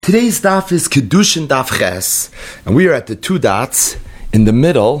Today's daf is Kiddushin daf ches, and we are at the two dots in the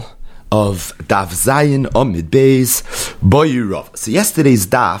middle of daf zayin amid beis boyirav. So yesterday's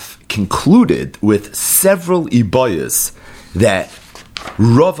daf concluded with several ibayas that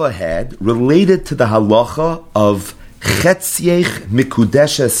Rava had related to the halacha of chetziech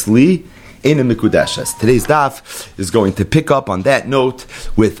mikudeshes li ena mikudeshes. Today's daf is going to pick up on that note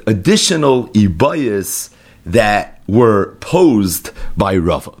with additional ibayas that were posed by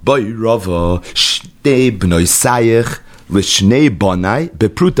Rava. By Rava, shnei bnoi sayich l'shnei bonai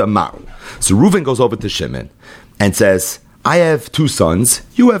bepruta maru. So Reuven goes over to Shimon and says, I have two sons,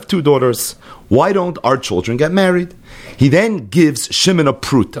 you have two daughters. Why don't our children get married? He then gives Shimon a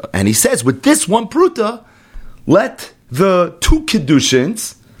pruta, and he says, with this one pruta, let the two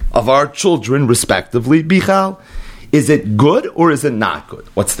Kiddushins of our children, respectively, be chal. Is it good or is it not good?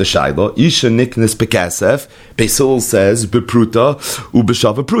 What's the shayla? Isha niknes bekasef. Basil says bepruta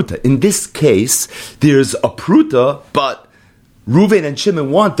ubeshava pruta. In this case, there's a pruta, but Reuven and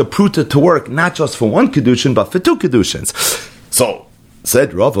Shimon want the pruta to work not just for one kedushin but for two kedushins. So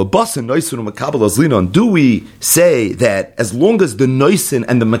said Rava, basen noisin u'makabel azlinon. Do we say that as long as the noisin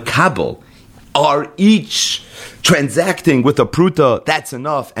and the makabel are each transacting with a pruta, that's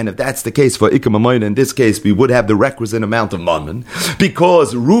enough? And if that's the case for Ikam Amayna, in this case, we would have the requisite amount of mammon,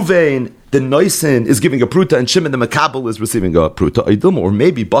 because Reuven, the noisin, is giving a pruta, and Shimon, the makabel, is receiving a pruta. Or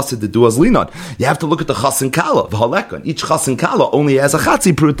maybe Basid the duas linon. You have to look at the chasin kala, the halekon. Each chasin kala only has a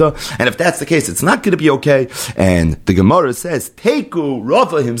chatzi pruta, and if that's the case, it's not going to be okay. And the Gemara says, Teiku,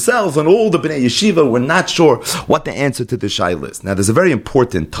 Rava himself, and all the Bnei Yeshiva were not sure what the answer to the shayla is. Now, there's a very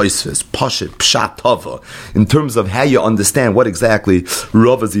important tosfos, pashit, pshat, tava, in terms of how you understand what exactly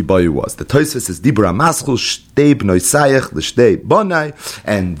Rava's ibayu was. The tosfos is Dibra Maschul, Shtei Bnoi Sayich, L'Shtei Bonai,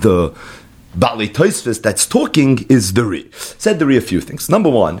 and the Bali Tosfos that's talking is the Ri. Said the Ri a few things. Number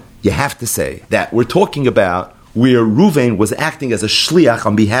one, you have to say that we're talking about where Reuven was acting as a shliach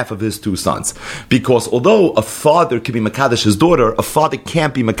on behalf of his two sons. Because although a father can be Makadosh his daughter, a father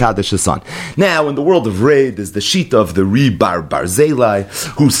can't be Makadosh his son. Now, in the world of Reid, there's the Shita of the Ri Bar Barzilai,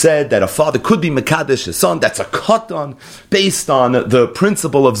 who said that a father could be Makadosh his son. That's a katan based on the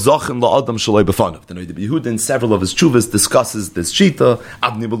principle of Zachin La'adam Shaloi B'fanav. The Noida B'Yehudin, several of his chuvas discusses this Shita,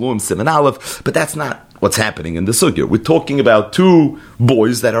 Avni Beluim Siman Aleph, but that's not what's happening in the sugya. We're talking about two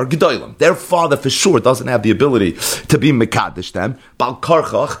boys that are gedolim. Their father for sure doesn't have the ability to be mekadesh them. Bal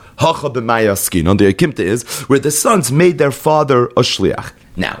karchach hacha b'maya skin. On the akimta is where the sons made their father a shliach.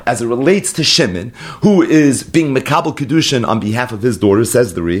 Now, as it relates to Shimon, who is being mekabel kedushin on behalf of his daughter,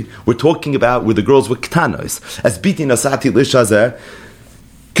 says the Ri, we're talking about where the girls were ktanos, as biti nasati lishazeh,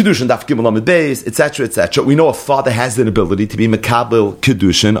 Kiddushin daf gimel amid beis, etc., etc. We know a father has an ability to be mekabel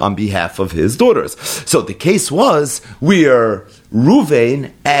Kiddushin on behalf of his daughters. So the case was where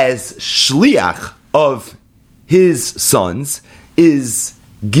Reuven, as shliach of his sons, is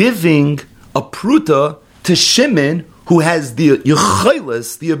giving a pruta to Shimon, who has the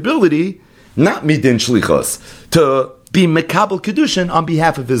yichaylis, the ability, not midin shlichos, to be mekabel kedushin on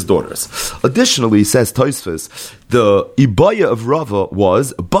behalf of his daughters. Additionally, says Tosfos, the ibaya of Rava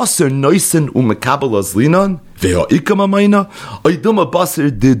was baser noisin umekabel azlinon ve'ha'ikam amayna oiduma baser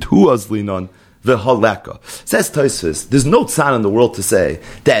did hu azlinon ve'haleka. Says Tosfos, there's no tzad in the world to say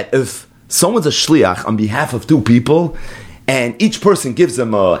that if someone's a shliach on behalf of two people, and each person gives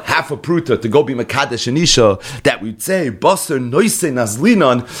them a half a pruta to go be mekadesh and isha, that we'd say baser noisin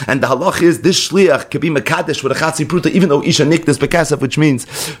azlinon, and the halach is this shliach can be mekadesh with a chatzi pruta, even though isha nikdes bekasef, which means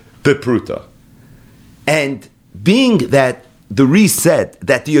bepruta. And being that the Ri said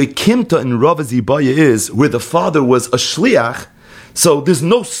that the yoikimta in Rava's ibaya is where the father was a shliach, so there's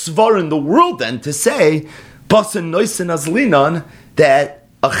no svar in the world then to say baser noisin azlinon that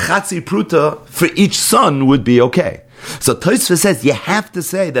a chatzi pruta for each son would be okay. So Tosfos says you have to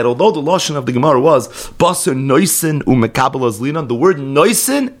say that although the lashon of the Gemara was baser noisin umekabel azlinon, the word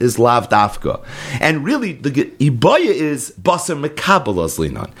noisin is lav dafka, and really the ibaya is baser mekabel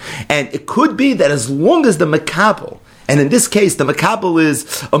azlinon, and it could be that as long as the mekabel, and in this case the mekabel is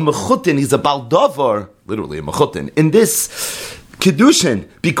a mechutin, he's a baldavar, literally a mechutin in this Kiddushin,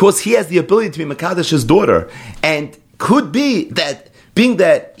 because he has the ability to be mekadesh his daughter, and could be that being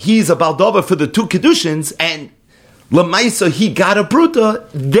that he's a baldavar for the two Kiddushins, and Lamaisa, he got a pruta,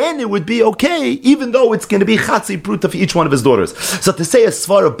 then it would be okay, even though it's going to be chatzi pruta for each one of his daughters. So to say a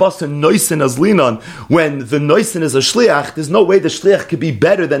svar of baser noisin azlinon, when the noisin is a shliach, there's no way the shliach could be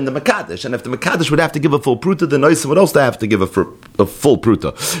better than the mekadesh. And if the mekadesh would have to give a full pruta, the noisin would also have to give a full a full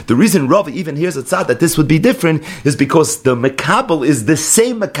pruta. The reason Rav even hears a tzad that this would be different is because the makabel is the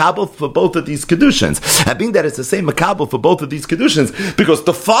same makabel for both of these Kiddushins. And being that it's the same makabel for both of these Kiddushins, because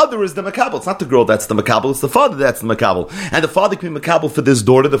the father is the makabel. It's not the girl that's the makabel, it's the father that's the makabel. And the father can be makabel for this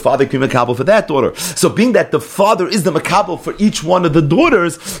daughter, the father can be makabel for that daughter. So being that the father is the makabel for each one of the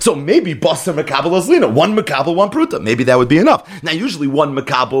daughters, so maybe Basar makabel Azlina, one makabel, one pruta. Maybe that would be enough. Now usually one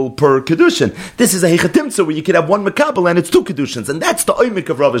makabel per Kiddushin. This is a hechatimtza where you could have one makabel and it's two Kiddushins. And that's the oimik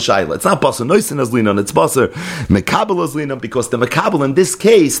of Rav Shaila. It's not Basar Noisin Azlina, it's Basar makabel Azlina, because the makabel in this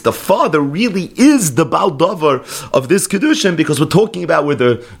case, the father really is the Baal Davar of this Kiddushin, because we're talking about where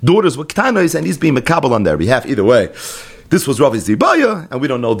the daughters were Ktanos and he's being makabel on their behalf. Either way, this was Ravi's Ibaya, and we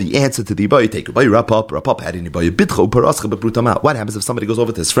don't know the answer to the Ibaya. Take Ibaya, wrap up, had an Ibaya. Bitcho, parascha beprutama. What happens if somebody goes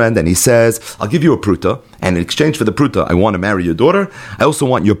over to his friend and he says, I'll give you a pruta, and in exchange for the pruta, I want to marry your daughter, I also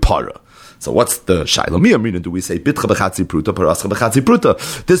want your para. So what's the shaila? Miyamrina, do we say bitcha bechatzi pruta, parascha bechatzi pruta?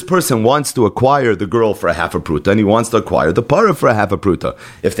 This person wants to acquire the girl for a half a pruta, and he wants to acquire the para for a half a pruta.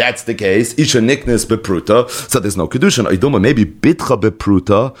 If that's the case, isha niknes bepruta, so there's no kedushin. Oidoma, maybe bitcha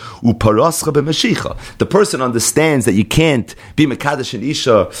bepruta uparascha b'mashicha. The person understands that you can't be mekadesh and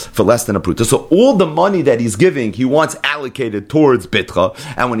isha for less than a pruta. So all the money that he's giving, he wants allocated towards bitcha.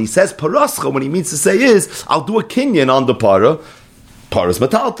 And when he says parascha, what he means to say is, I'll do a kinyan on the para. Para's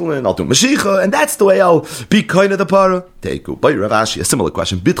metaltalin, I'll do Mashiach, and that's the way I'll be kind of the para. Teiku. By Rav Ashi, a similar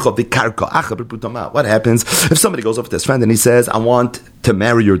question. Bitcha v'karka acha b'prutama. What happens if somebody goes up to his friend and he says, I want to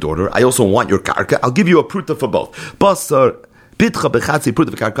marry your daughter, I also want your karka, I'll give you a pruta for both. Basar, bitcha b'chatzi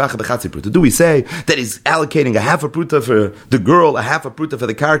pruta v'karka acha b'chatzi pruta. Do we say that he's allocating a half a pruta for the girl, a half a pruta for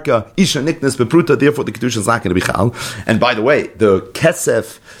the karka, isha niknes b'pruta, therefore the kedusha is not going to be chal? And by the way, the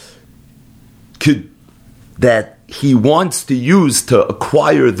kesef that he wants to use to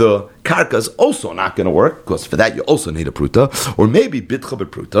acquire the karka is also not going to work, because for that you also need a pruta, or maybe bitcha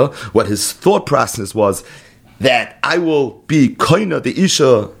bepruta. What his thought process was that I will be koina the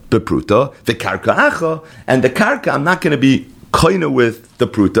isha bepruta, the karka acha, and the karka I'm not going to be koina with the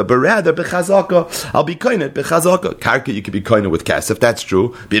pruta, but rather bechazaka, I'll be koina bechazaka. Karka you can be koina with kasef, that's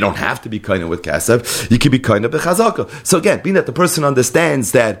true, but you don't have to be koina with kasef. You can be koina bechazaka. So again, being that the person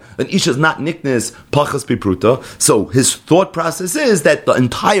understands that an isha is not niknes pachas bipruta, so his thought process is that the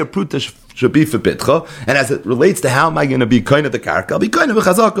entire pruta should be for bitcha, and as it relates to how am I going to be koina the karka, I'll be koina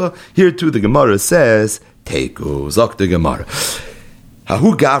bechazaka. Here too the Gemara says, teiku zok the Gemara.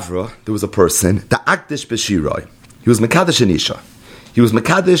 Hahu gavra, there was a person, the akdish b'shiroi. He was Mekadesh an Isha. He was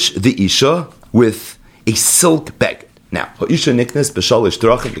Mekadesh the Isha with a silk bag. Now, Isha niknes b'shalish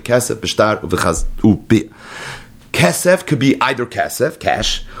drachim b'kesef b'shtar u'v'chaz u'bi. Kesef could be either kesef,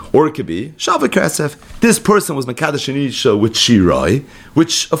 cash, or it could be shava kesef. This person was Mekadesh an Isha with shirai,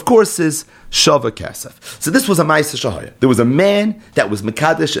 which of course is shava kesef. So this was a ma'aseh shahaya. There was a man that was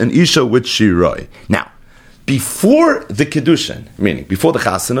Mekadesh an Isha with shirai. Now, before the Kiddushin, meaning before the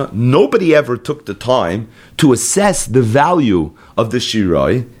Chasana, nobody ever took the time to assess the value of the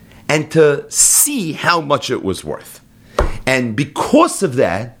Shirai and to see how much it was worth. And because of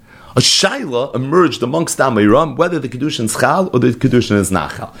that, a Shaila emerged amongst Amiram whether the Kiddushin is Chal or the Kiddushin is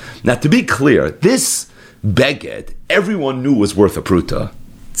not Chal. Now, to be clear, this Beged, everyone knew was worth a pruta.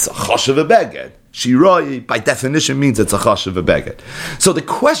 It's a chashav a beged. Shirai, by definition, means it's a chashav a beged. So the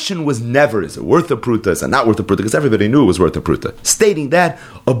question was never, is it worth a pruta, is it not worth a pruta, because everybody knew it was worth a pruta. Stating that,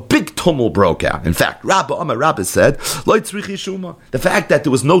 a big tumult broke out. In fact, Rabbi said, Lo tzrichi shuma. The fact that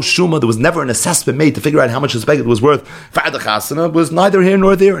there was no shuma, there was never an assessment made to figure out how much this beged was worth, for the chasana, was neither here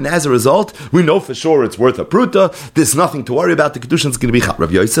nor there, and as a result, we know for sure it's worth a pruta. There's nothing to worry about. The Kiddushin is going to be chal.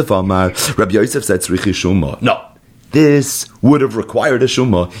 Rabbi Yosef said, tzrichi shuma. No. This would have required a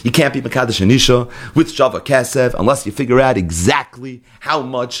shuma. You can't be Mekadesh and Isha with Shava Kesef unless you figure out exactly how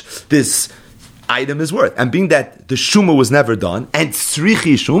much this item is worth. And being that the shuma was never done, and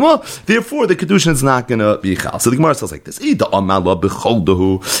tzrichi shuma, therefore the Kiddushin is not going to be chal. So the Gemara says like this: if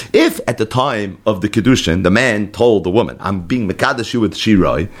at the time of the Kiddushin, the man told the woman, I'm being Mekadesh you with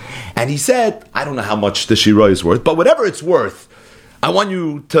Shirai, and he said, I don't know how much the Shirai is worth, but whatever it's worth, I want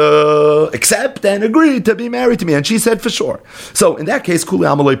you to accept and agree to be married to me. And she said, for sure. So in that case, Kuli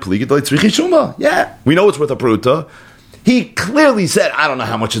Amaloi Pligid Tzrichi Shuma. Yeah, we know it's worth a pruta. He clearly said, I don't know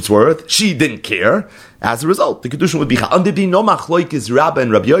how much it's worth. She didn't care. As a result, the Kiddushin would be is Rabbi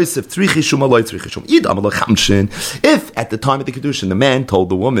and Rabbi Yosef Tzrichi Shuma Loi Tzrichi Shuma. If at the time of the Kiddushin, the man told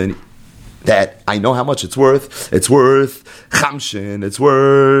the woman, that I know how much it's worth. It's worth chamshin. It's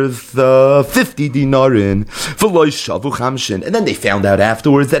worth 50 dinarin. V'lo shavu chamshin. And then they found out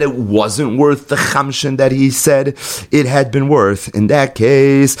afterwards that it wasn't worth the chamshin that he said it had been worth. In that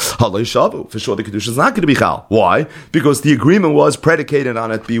case, haloi shavu. For sure, the Kiddushin is not going to be chal. Why? Because the agreement was predicated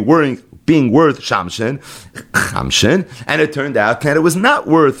on it being worth chamshin, and it turned out that it was not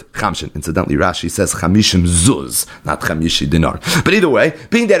worth chamshin. Incidentally, Rashi says chamishim zuz, not chamishi dinar. But either way,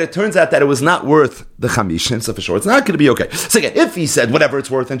 being that it turns out that it was not worth the chamishin, so for sure it's not going to be okay. So again, if he said whatever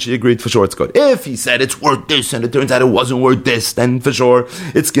it's worth and she agreed, for sure it's good. If he said it's worth this and it turns out it wasn't worth this, then for sure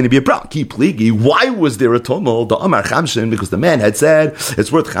it's going to be a problem. Keep pligi. Why was there a tumult? The Amar chamshin, because the man had said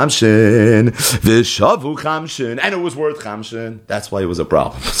it's worth chamshin, vishavu chamshin, and it was worth chamshin. That's why it was a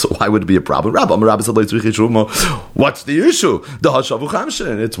problem. So why would it be a problem? Rabbi said, what's the issue? The hashavu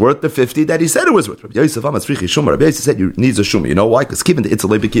chamshin. It's worth the 50 that he said it was worth. Rabbi Yosef said you needs a shuma. You know why? Because given the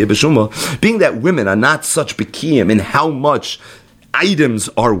itzalei b'kiyah b'shuma, being that women are not such b'kiyim in how much items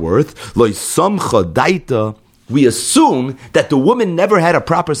are worth, loy samcha daita, we assume that the woman never had a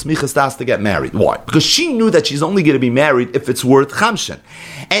proper smichas das to get married. Why? Because she knew that she's only going to be married if it's worth chamshin.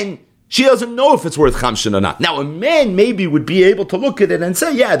 And she doesn't know if it's worth chamshin or not. Now, a man maybe would be able to look at it and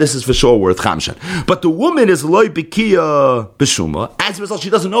say, yeah, this is for sure worth chamshin. But the woman is loy b'kiyah b'shuma. As a result, she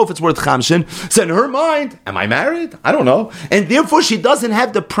doesn't know if it's worth chamshin. So in her mind, am I married? I don't know. And therefore, she doesn't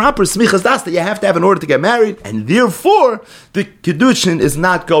have the proper smichas das that you have to have in order to get married. And therefore, the Kiddushin is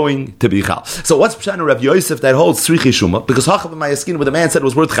not going to be chal. So what's Pshat Rav Yosef that holds tzrichi shuma? Because hachav ma'yaskin, where the man said it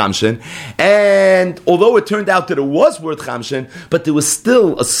was worth chamshin. And although it turned out that it was worth chamshin, but there was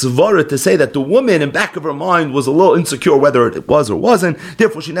still a svara to say that the woman in back of her mind was a little insecure whether it was or wasn't,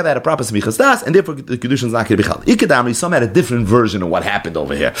 therefore she never had a proper smichas das, and therefore the Kiddushin is not going to be chal. Ikadamri, some had a different version of what happened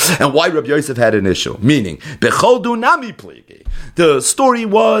over here, and why Rabbi Yosef had an issue. Meaning, bechol du nami pligi. The story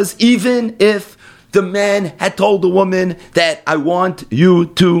was, even if the man had told the woman that I want you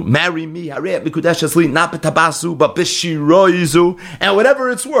to marry me, not b'tabasu, but b'shiroizu, and whatever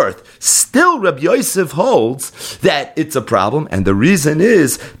it's worth. Still, Rabbi Yosef holds that it's a problem, and the reason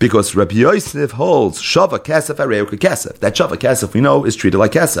is because Rabbi Yosef holds shava kesef areu kesef. That shava kesef we know is treated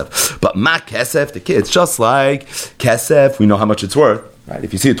like kesef, but ma kesef, the kids, just like kesef, we know how much it's worth. Right?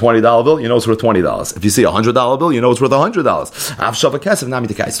 If you see a $20 bill, you know it's worth $20. If you see a $100 bill, you know it's worth $100. Shava kesef nami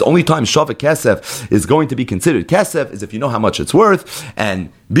tekais. The only time shava kesef is going to be considered kesef is if you know how much it's worth,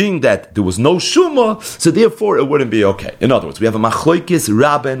 and being that there was no shuma, so therefore it wouldn't be okay. In other words, we have a machlokes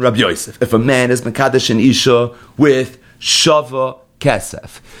Rabba and Rabbi Yosef. If a man is mekadesh an isha with shava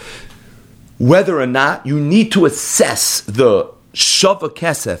kesef, whether or not you need to assess the shava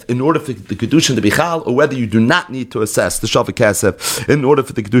kesef in order for the Kiddushin to be chal, or whether you do not need to assess the shava kesef in order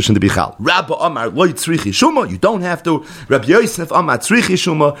for the Kiddushin to be chal. Rabba Amar loy tzrichi shuma, you don't have to. Rabbi Yosef Amar tzrichi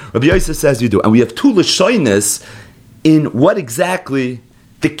shuma, Rabbi Yosef says you do. And we have two lashonis in what exactly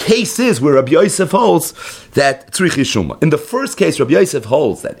the case is where Rabbi Yosef holds that tzrichi shuma. In the first case, Rabbi Yosef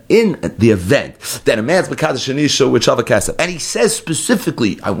holds that in the event that a man's mekadesh an isha with shava kesef, and he says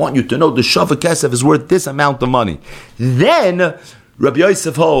specifically, I want you to know the shava kesef is worth this amount of money, then Rabbi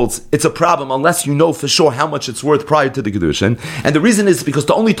Yosef holds it's a problem unless you know for sure how much it's worth prior to the Kiddushin. And the reason is because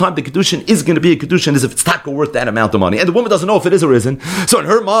the only time the Kiddushin is going to be a Kiddushin is if it's taka worth that amount of money. And the woman doesn't know if it is or isn't. So in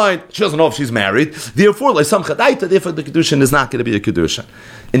her mind, she doesn't know if she's married. Therefore, like some chadaita, therefore the Kiddushin is not going to be a Kiddushin.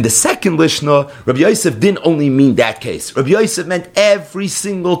 In the second Lishna, Rabbi Yosef didn't only mean that case. Rabbi Yosef meant every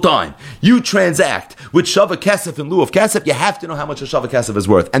single time you transact with shava kesef in lieu of kesef, you have to know how much a shava kesef is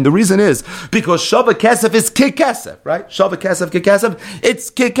worth. And the reason is because shava kesef is ki kesef, right? Shava kesef, ki kesef, it's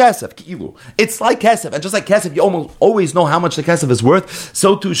ki kesef, ki'ilu. It's like kesef, and just like kesef, you almost always know how much the kesef is worth.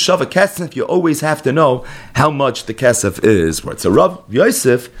 So too shava kesef, you always have to know how much the kesef is worth. So Rabbi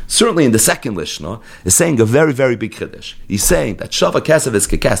Yosef, certainly in the second Lishna, is saying a very, very big chiddush. He's saying that shava kesef is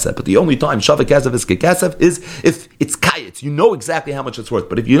ki kesef, but the only time shava kesef is kesef is if it's kayetz. You know exactly how much it's worth.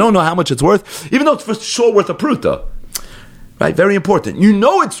 But if you don't know how much it's worth, even though it's for sure worth a pruta, right? Very important. You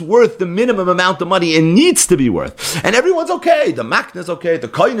know it's worth the minimum amount of money it needs to be worth. And everyone's okay. The makna is okay, the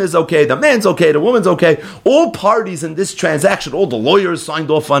kohen is okay, the man's okay, the woman's okay. All parties in this transaction, all the lawyers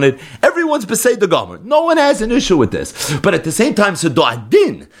signed off on it. Everyone's beside the government. No one has an issue with this. But at the same time,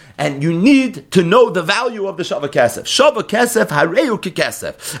 sedu'adin, and you need to know the value of the shava kesef. Shava kesef, hareu ki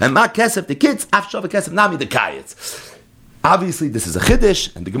kesef. And ma kesef, the kids, af shava kesef, nami the kayetz. Obviously, this is a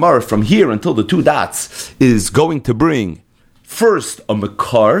chiddush, and the Gemara from here until the two dots is going to bring first a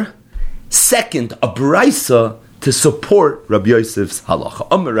makar, second a brisa to support Rabbi Yosef's halacha.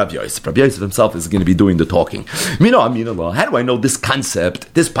 Rabbi Yosef himself is going to be doing the talking. How do I know this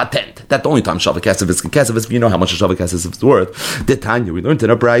concept, this patent, that the only time Shavah Kesef is Kesef is, you know how much a Shavah Kesef is worth. The Tanya, we learned in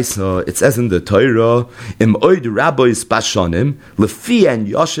a Brisa, it says in the Torah, Im oid rabbis bashanim, lefi and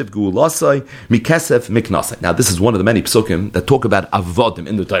yoshev gulasai, mikesef miknasai. Now this is one of the many psukim that talk about avodim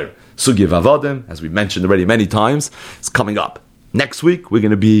in the Torah. Sugi of avodim, as we've mentioned already many times, is coming up. Next week, we're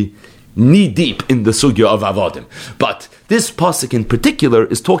going to be knee-deep in the sugya of avodim. But this pasuk in particular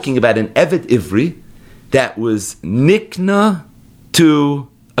is talking about an Eved Ivri that was nikna to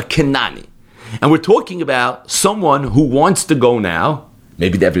a Kenani. And we're talking about someone who wants to go now,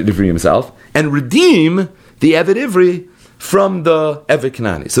 maybe the Eved Ivri himself, and redeem the Eved Ivri from the Eved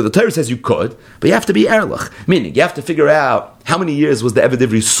Kenani. So the Torah says you could, but you have to be erlich. Meaning, you have to figure out how many years was the Eved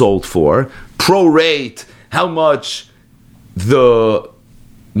Ivri sold for, prorate how much the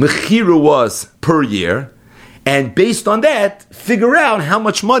mechira was per year, and based on that, figure out how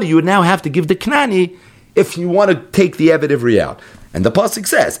much money you would now have to give the Knani if you want to take the Eved Ivri out. And the pasuk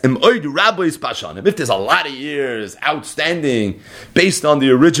says, if there's a lot of years outstanding based on the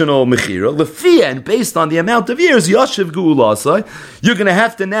original mechira, lefia, and based on the amount of years, yashiv gu'ulasai, you're going to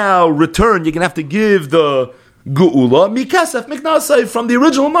have to now return, you're going to have to give the Gu'ula, mikasef miknasai, from the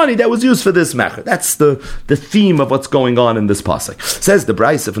original money that was used for this mecher. That's the theme of what's going on in this pasuk. Says the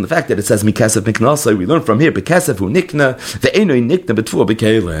Brisa, from the fact that it says mikasef miknasai, we learn from here, bekasef hu nikna, ve'enoi nikna betfuah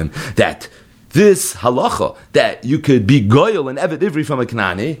bekelim, that this halacha, that you could be goyal and Eved Ivri from a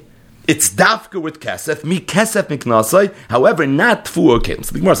Knani, it's dafka with kesef, mi kesef miknasai, however, not tfuah kelim.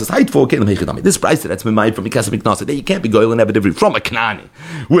 So the Gemara says, "Hay tfuah kelim heichadami." This price that's been made from mi kesef miknasai, that you can't be goyal and Eved Ivri from a Knani.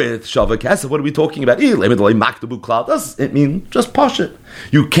 With Shavah Kesef, what are we talking about? It means just posh it.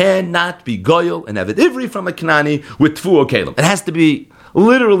 You cannot be goyal and Eved Ivri from a Knani with tfuah kelim. It has to be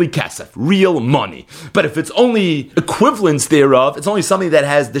literally kesef, real money. But if it's only equivalence thereof, it's only something that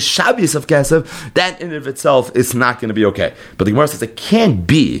has the shabbos of kesef, that in and of itself is not going to be okay. But the Gemara says it can't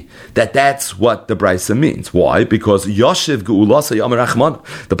be that that's what the Brisa means. Why? Because Yoshev Gu'ulasai Yamar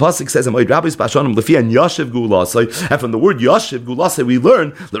Achman. The pasuk says, "Amoid Rabbis Bashanim Lefi and Yoshev Gu'ulasai." And from the word Yoshev Gu'ulasai, we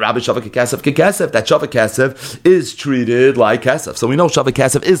learn the Rabbi Shavah Kesef Kekesef, that Shavah Kesef is treated like kesef. So we know Shavah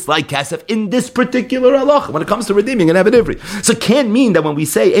Kesef is like kesef in this particular halacha when it comes to redeeming an Eved Ivri. So it can't mean that when we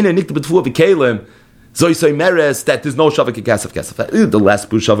say "Ein nikta b'tfuah v'kelim," zoisay meres, that there's no Shavah Kesef Kesef. The last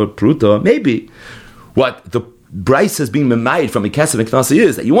Shavah Pruta, maybe. What the Bryce is being memayed from a kesef miknasi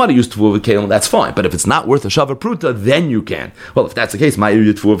is that you want to use tfuah v'kelim, that's fine. But if it's not worth a Shavah Pruta, then you can. Well, if that's the case, my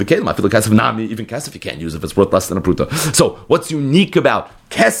area tfuah v'kelim, I feel like kesef nami, even kesef you can't use if it's worth less than a Pruta. So what's unique about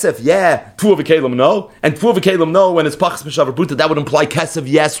kesef? Yeah, tfuah v'kelim no, and tfuah v'kelim no when it's pachas b'Shavah Pruta. That would imply kesef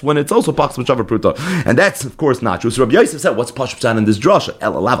yes when it's also pachas b'Shavah Pruta, and that's of course not true. So Rabbi Yosef said, "What's pashut in this drasha?"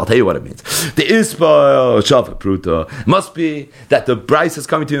 I'll tell you what it means. The ispa Shavah Pruta must be that the Bryce is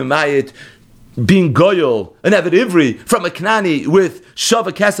coming to memayit being goyal, an Eved Ivri from a Knani with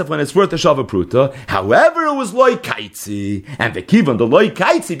Shavah Kesef when it's worth a Shavah Pruta. However, it was loy kaitzi, and the kivan, the loy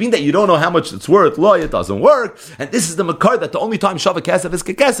kaitzi, being that you don't know how much it's worth, loy, it doesn't work. And this is the makar that the only time Shavah Kesef is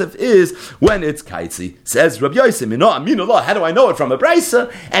kekesef is when it's kaitzi. Says Rabbi Yosef, how do I know it from a Brisa?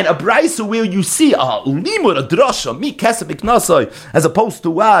 And a Brisa where you see a limud, a drasha, mi kesef iknasai, as opposed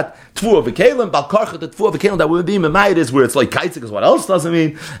to what? Tfuah v'kelim, balkarcha, the tfuah v'kelim that would be memayit is where it's like kaitzi, because what else does it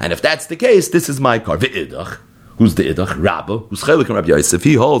mean? And if that's the case, this is my car. V'idach. Who's the idach? Rabba. Who's chelik and Rabbi Yosef?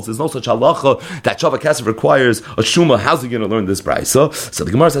 He holds there's no such halacha that Shavah Kesef requires a shuma. How's he going to learn this brisa? So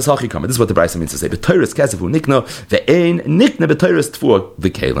the Gemara says, "Hachi kama." This is what the brisa means to say. B'toiris kesef hu nikna ve'ein nikna b'toiris tfuah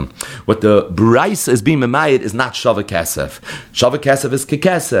v'kelim. What the brisa is being memayed is not Shavah Kesef. Shavah Kesef is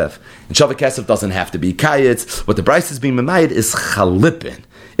kekesef, and Shavah Kesef doesn't have to be kayetz. What the brisa is being memayed is chalipin.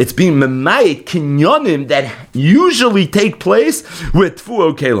 It's being memayit kinyonim that usually take place with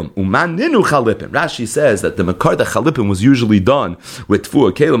tfuah kelim. Umaninu chalipin. Rashi says that the makar the chalipin was usually done with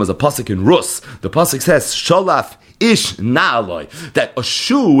tfuah kelim as a pasuk in Rus. The pasuk says shalaf ish na'aloi, that a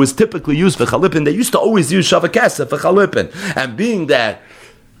shoe was typically used for chalipin. They used to always use Shavah Kesef for chalipin, and being that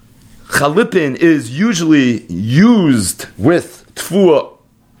chalipin is usually used with tfuah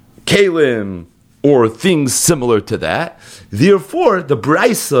kelim or things similar to that, therefore the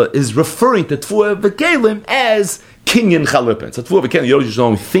Brisa is referring to tfuah v'kelim as kinyan chalipin. So tfuah v'kelim you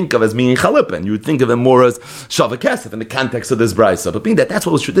don't think of as meaning chalipin. You would think of them more as Shavah Kesef in the context of this Brisa. But being that that's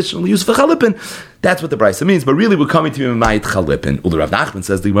what was traditionally used for chalipin, that's what the Brisa means. But really we're coming to Mayit chalipin. Ul Rav Nachman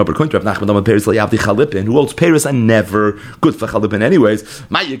says, the Gemara according to Rav Nachman, Amar Peres Layavdi chalipin, who holds Peres are never good for chalipin anyways.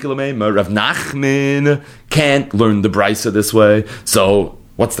 Rav Nachman can't learn the Brisa this way. So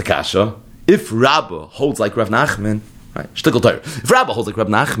what's the kasha? If Rabba holds like Rav Nachman, Right? Shtickle Torah. If Rabbi holds like Reb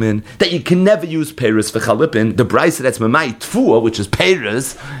Nachman that you can never use Peiros for Chalipin, the Brisa that's Mamai Tfua, which is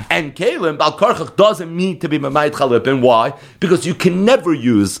Peiros, and Kalim, Bal Karchach doesn't mean to be Mamai Chalipin. Why? Because you can never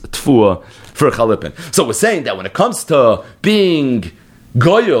use Tfua for Chalipin. So we're saying that when it comes to being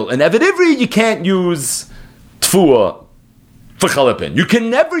Goyal and Eved Ivri, you can't use Tfua for Chalipin. You can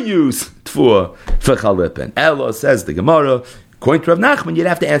never use Tfua for Chalipin. Ella says the Gemara, according to Rav Nachman, you'd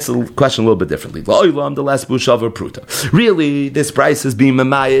have to answer the question a little bit differently. La'olam the last bushav or pruta. Really, this price is being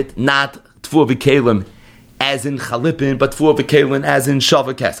mamayit, not Tfua v'kelim as in Chalipin, but Tfua v'kelim as in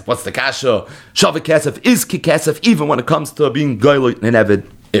Shava Kesef. What's the kasha? Shava Kesef is Kikesef, even when it comes to being Goyal and Eved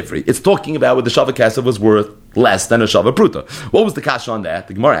Ivri. It's talking about where the Shava Kesef was worth less than a Shava Pruta. What was the kasha on that?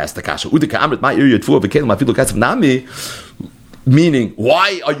 The Gemara asked the kasha. Udika amrit my area Tfua v'kelim afilu Kesef nami. Meaning,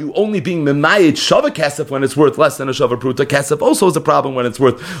 why are you only being memayit shava kesef when it's worth less than a shava pruta? Kesef also is a problem when it's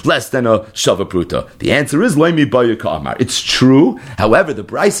worth less than a shava pruta. The answer is loimi baya ka'amar. It's true. However, the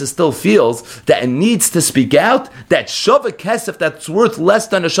Brisa still feels that it needs to speak out that shava kesef that's worth less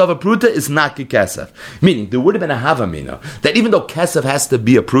than a shava pruta is not kesef. Meaning, there would have been a havamina that even though kesef has to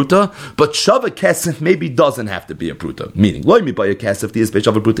be a pruta, but shava kesef maybe doesn't have to be a pruta. Meaning, loimi baya kesef the is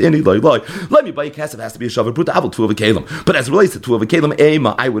shava pruta ini loimi baya kesef has to be a shava pruta. Avol tu v'kelim. But as it relates to v'kelim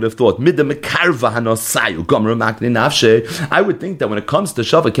ema, I would have thought midda mekarva hanosayu gomra makni nafshe. I would think that when it comes to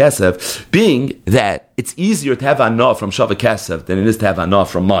shava kesef, being that it's easier to have anah from shava kesef than it is to have anah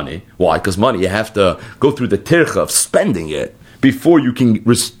from money. Why? Because money you have to go through the tircha of spending it before you can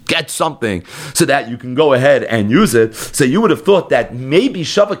get something so that you can go ahead and use it. So you would have thought that maybe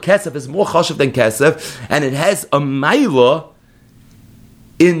shava kesef is more chashav than kesef, and it has a maila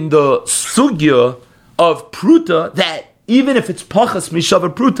in the sugya of pruta that even if it's pachas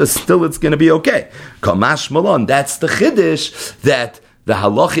mishava pruta, still it's going to be okay. Kamash malon, that's the chiddush, that the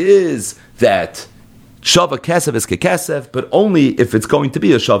halacha is that shava kesef is kekesef, but only if it's going to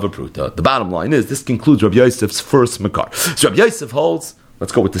be a shava pruta. The bottom line is, this concludes Rabbi Yosef's first makar. So Rabbi Yosef holds,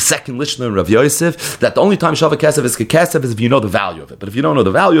 let's go with the second Lishna in Rav Yosef, that the only time Shava Kesef is Kekesef is if you know the value of it. But if you don't know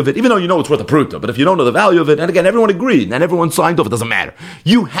the value of it, even though you know it's worth a pruta, but if you don't know the value of it, and again, everyone agreed, and everyone signed off, it doesn't matter.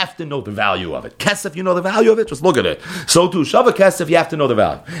 You have to know the value of it. Kesef, you know the value of it, just look at it. So too, Shava Kesef, you have to know the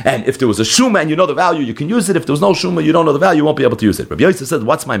value. And if there was a Shuma and you know the value, you can use it. If there was no Shuma, you don't know the value, you won't be able to use it. Rav Yosef said,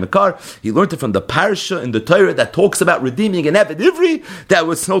 what's my makar? He learned it from the Parsha in the Torah that talks about redeeming an Eved Ivri that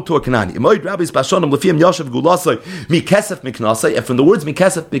was snow to a Kanani. And from the words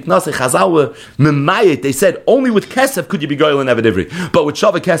Mikesef Miknasai, Chazal Memayit, they said only with Kesef could you be Goyal and Eved Ivri, but with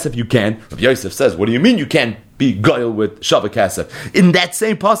Shava Kesef you can. Rabbi Yosef says, what do you mean you can be Goyal with Shava Kesef? In that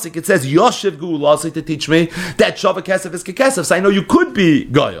same pasuk it says Yoshev Gulasai to teach me that Shava Kesef is Kekesef, so I know you could be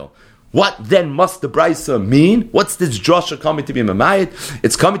Goyal. What then must the Brisa mean? What's this drasha coming to be Mamayit?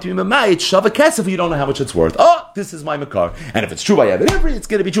 It's coming to be Mamayit, Shava Kesef, you don't know how much it's worth. Oh, this is my makar. And if it's true by Eved Ivri, it's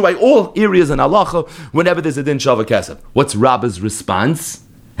going to be true by all areas in halacha whenever there's a din Shava Kesef. What's Rabba's response?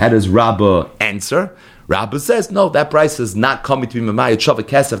 How does Rabba answer? Rabba says, no, that price is not coming to be Mamayit Shava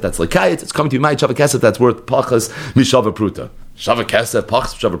Kesef that's Lekayit, it's coming to be Mamayit Shava Kesef that's worth Pachas Mishava Pruta. Shava Kesef,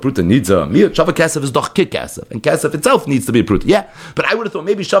 Pachas Shava Pruta needs a Mir. Shava Kesef is doch Kik Kesef, and Kesef itself needs to be a Pruta. Yeah, but I would have thought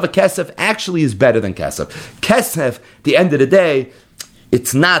maybe Shava Kesef actually is better than Kesef. Kesef, at the end of the day,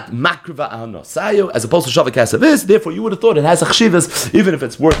 it's not makriva anosayo, as opposed to Shava Kesef is, therefore you would have thought it has a chshivas, even if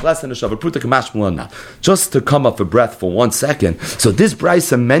it's worth less than a Shava Pruta Kamash Mulana. Just to come up for breath for 1 second, so this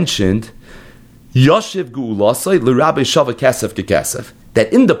Brisa mentioned Yoshev Gu'ulasai l'Rabbi Shava Kesef Kekesef,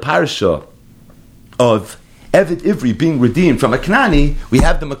 that in the parsha of Eved Ivri being redeemed from a Knani, we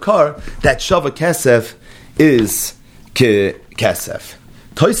have the makar that Shava Kesef is Kesef.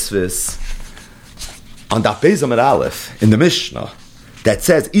 Tosfos on Daf Beis Amud Aleph in the Mishnah that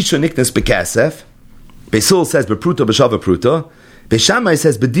says Isha Niknes Bekesef, Beisul says Bepruta B'Shava Pruta, Beishamai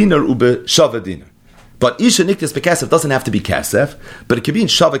says Bedinar Ube Shava Dinar. But Isha Niknes Bekesef doesn't have to be Kesef, but it can be in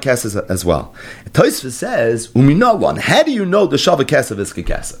Shava Kesef as well. Tosfos says, Uminawan, how do you know the Shava Kesef is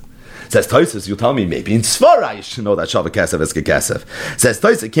Kesef? Says Tosfos, you tell me maybe in Svara you should know that Shava Kesef is Kesef. Says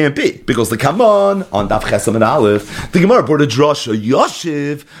Tosfos, it can't be, because the Kaman on Daf Chesam and Aleph, the Gemara brought a drasha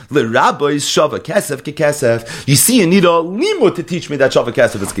Yoshev l'Rabbi's Shava Kesef Kesef. You see, you need a limud to teach me that Shava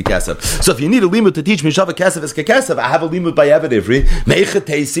Kesef is Kesef. So if you need a limud to teach me Shava Kesef is Kesef, I have a limud by Eved Ivri.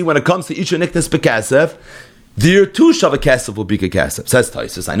 Meichetesi, when it comes to Isha Niknes Bekesef, there too Shava Kesef will be Kesef. Says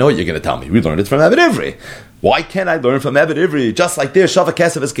Tosfos, I know what you're going to tell me. We learned it from Eved Ivri. Why can't I learn from Eved Ivri? Just like there, Shava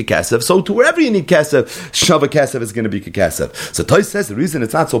Kesef is Kesef, so to wherever you need Kesef, Shava Kesef is going to be Kesef. So Tosfos says the reason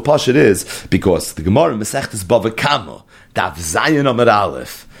it's not so posh it is because the Gemara in Masechtas Bava Kama, Daf Zayin Amud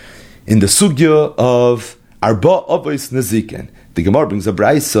Aleph, in the sugya of Arba Avos Nazikin, the Gemara brings a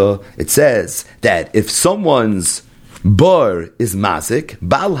brayso. It says that if someone's bar is mazik,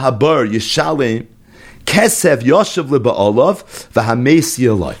 bal habar yishalim, kesef yoshev leba'olav, v'hamesi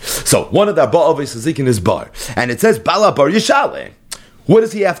alai. So one of the ba'alav Zikin is bar, and it says bal habar yishalim. What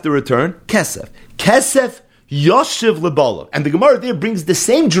does he have to return? Kesef. Kesef Yoshev Lebalav. And the Gemara there brings the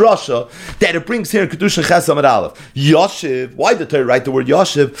same drasha that it brings here in Kiddushin Ches Amud Aleph. Yoshev, why did they write the word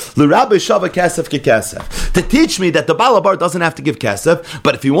Yoshev? L'Rabbi Shava Kesef Kekesef. To teach me that the Balabar doesn't have to give Kesef,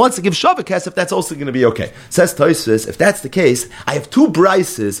 but if he wants to give Shava Kesef, that's also going to be okay. Says Tosfos, if that's the case, I have two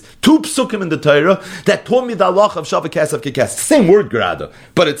brises, two psukim in the Torah that told me the halach of Shava Kesef Kekesef. Same word, Grada,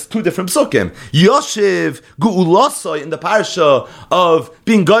 but it's two different psukim. Yoshev Gu'ulasoi in the parsha of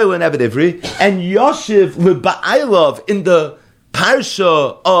being Goyal and Eved Ivri, and Yoshev Ba'ailav in the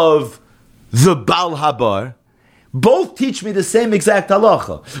parsha of the Baal Habar, both teach me the same exact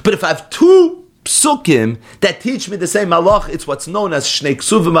halacha. But if I have two psukim that teach me the same halacha, it's what's known as Shnei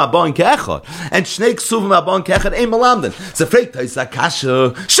Ksuvim Abon Ke'echad. And Shnei Ksuvim Abon Ke'echad ain't malamden. Zefrek Taisa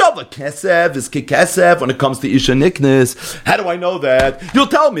Kasha, Shava Kesef is Kekesef when it comes to Isha Niknes. How do I know that? You'll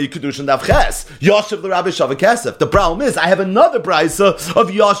tell me, Kiddushin Daf Ches, Yoshev l'Rabbi Shava Kesef. The problem is, I have another brisa of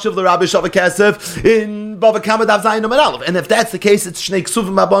Yoshev l'Rabbi Shava Kesef in Bava Kama Daf Zayin Amud Aleph. And if that's the case, it's Shnei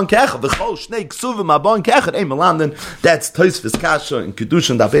Ksuvim Abon Ke'echad. V'chol Shnei Ksuvim Abon Ke'echad ain't malamden. That's Tosfos Kasha in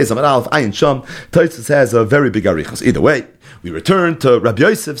Kiddushin Daf Amud Aleph, Ayin Sham. Tosfos has a very big arichas. Either way, we return to Rabbi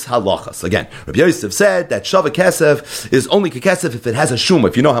Yosef's halachas. Again, Rabbi Yosef said that Shava Kesef is only Kesef if it has a shuma,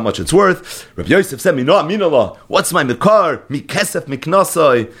 if you know how much it's worth. Rabbi Yosef said, Mino aminala, what's my mikar? Mi Kesef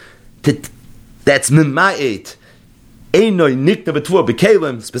miknasai. That's mima'et. Einoi nikna betua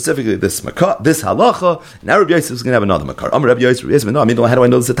bekalim, specifically this halacha. Now Rabbi Yosef is going to have another makar. Rabbi Yosef, no, I mean, how do I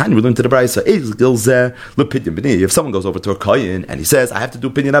know this is a tiny? We're learning to the brayso. If someone goes over to a kohen and he says, I have to do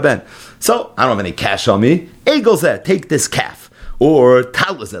pinyan aben, so I don't have any cash on me. Take this calf, or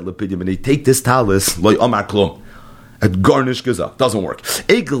talis take this talis. Loy amar klum. At garnish gezak doesn't work.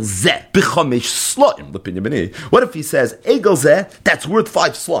 Egel zeh b'chamesh slaim l'pinyan b'nei. What if he says egel zeh that's worth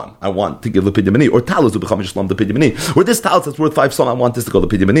 5 slum? I want to give l'pinyan b'nei, or talis b'chamesh slum l'pinyan b'nei, or this talis that's worth 5 slum. I want this to go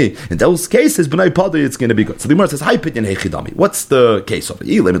l'pinyan b'nei. In those cases, b'nai padri it's going to be good. So the Gemara says, "Hi pinyan hechidami." What's the case of it?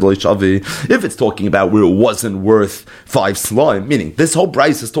 If it's talking about where it wasn't worth 5 slum, meaning this whole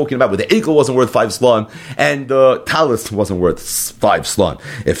price is talking about where the egel wasn't worth 5 slum and the talis wasn't worth 5 slum.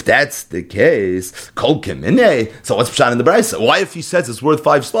 If that's the case, kol keminei. So what's pshat in the brayso? Why, if he says it's worth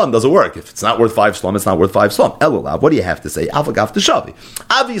 5 slum, does it work? If it's not worth 5 slum, it's not worth 5 slum. Elulav, what do you have to say? Avagaf shavi.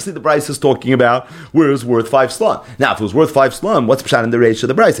 Obviously, the brayso is talking about where it's worth 5 slum. Now, if it was worth 5 slum, what's pshat in the reish of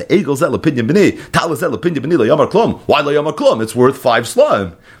the brayso? Egel zel opinion b'ni, talis zel opinion b'ni lo yamar klum. Why lo yamar klum? It's worth 5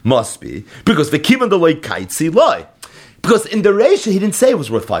 slum. Must be because the kivan the loy kaitzi loy. Because in the Reisha, he didn't say it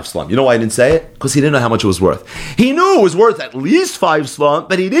was worth 5 slum. You know why he didn't say it? Because he didn't know how much it was worth. He knew it was worth at least 5 slum,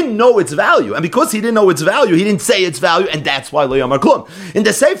 but he didn't know its value. And because he didn't know its value, he didn't say its value, and that's why Lo Yamar Klum. In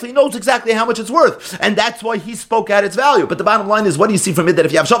the Sefer, he knows exactly how much it's worth, and that's why he spoke at its value. But the bottom line is, what do you see from it? That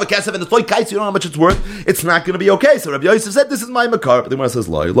if you have Shava Kesef and the Floy Kaitz, you don't know how much it's worth, it's not going to be okay. So Rabbi Yosef said, this is my Makar. But the Gemara says,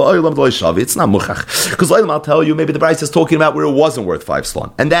 it's not Muchach. Because I'll tell you, maybe the Bryce is talking about where it wasn't worth 5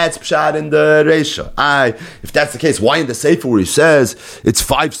 slum. And that's Pshad in the Reisha. If that's the case, why in the Sefer where he says it's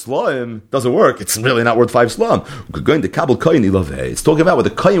 5 slum doesn't work? It's really not worth 5 slum. Going to Kabul Koyin Ilaveh. It's talking about where the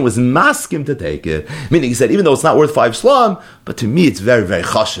Koyin was masking to take it. Meaning he said, even though it's not worth 5 slum, but to me it's very, very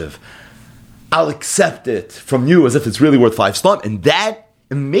chashiv. I'll accept it from you as if it's really worth 5 slum, and that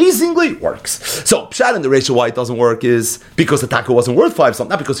amazingly works. So pshat in the ratio why it doesn't work is because the taka wasn't worth 5 slum,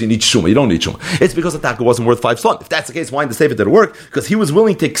 not because you need shuma. You don't need shuma. It's because the taka wasn't worth 5 slum. If that's the case, why in the Sefer did it work? Because he was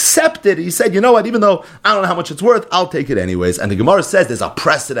willing to accept it. He said, you know what, even though I don't know how much it's worth, I'll take it anyways. And the Gemara says there's a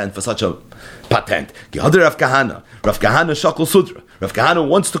precedent for such a patent. Rav Kahana shakol sudra. Rav Kahana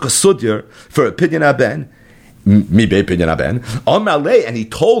once took a sudya for a pinyan aben, and he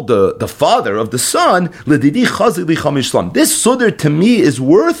told the father of the son, this sudr to me is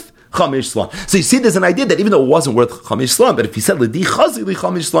worth chamish slum. So you see, there's an idea that even though it wasn't worth chamish slum, but if he said Lidi chazi li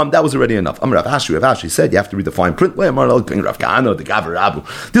chamish slum, that was already enough. Rav Ashi said you have to read the fine print. Rav Kahana, the Gaver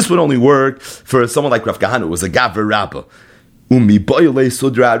Rabbu. This would only work for someone like Rav Kahana, who was a Gaver Rabbu.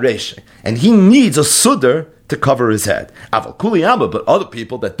 And he needs a sudr to cover his head. But other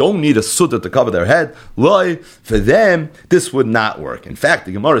people that don't need a sudda to cover their head, for them, this would not work. In fact,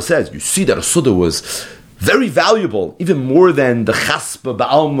 the Gemara says, you see that a sudda was very valuable, even more than the chaspa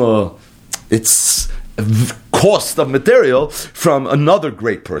ba'alma, its cost of material, from another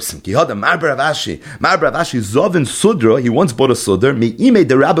great person. Mar Rav Ashi Zovin Sudra, he once bought a sudra, mi'ime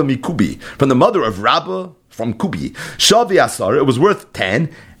de Rabba Mikubi, from the mother of Rabba from Kubi. Shavi Asar, it was worth 10,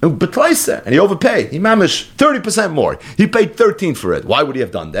 and Betlaisa, and he overpaid. He mamish 30% more. He paid 13 for it. Why would he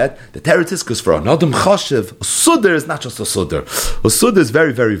have done that? The teretz is because for an Adam Chashiv, a Sudder is not just a Sudder. A Sudder is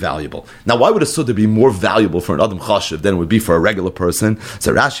very, very valuable. Now, why would a Sudder be more valuable for an Adam Chashiv than it would be for a regular person?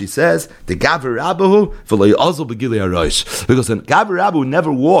 So Rashi says, the Gaver Rabbahu, v'lo ya'azol b'gilei harosh. Because a Gaver Rabbahu would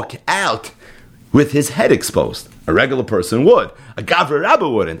never walk out with his head exposed. A regular person would. A Gaver Rabba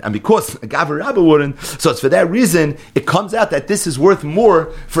wouldn't. And because a Gaver Rabba wouldn't, so it's for that reason, it comes out that this is worth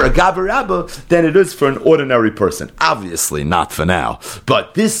more for a Gaver Rabba than it is for an ordinary person. Obviously not for now.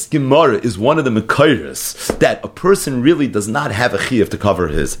 But this Gemara is one of the Mekayros that a person really does not have a chiyuv to cover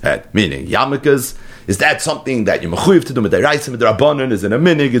his head. Meaning, yarmulkes, is that something that you're mechuyev to do? Midaraisa, midrabanan, is it a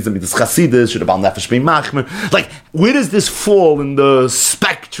minig? Is it midas chasidus? Should a bal nefesh be machmer? Like, where does this fall in the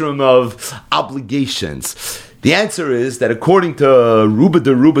spectrum of obligations? The answer is that according to Ruba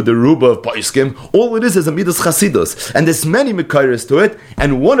of Paiskim, all it is a midas chasidus, and there's many mekayros to it.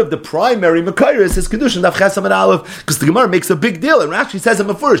 And one of the primary mekayros is Kiddushin daf ches amud aleph, because the Gemara makes a big deal, and Rashi says in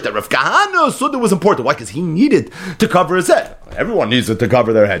the first that Rav Kahana Suda was important. Why? Because he needed to cover his head. Everyone needs it to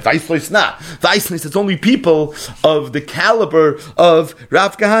cover their head. Vaislis not. Vaislis, it's only people of the caliber of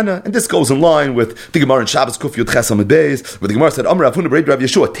Rav Kahana, and this goes in line with the Gemara in Shabbos Kuf Yud Ches Amud Beis, where the Gemara said, "Amar Rav Huna b'reit Rav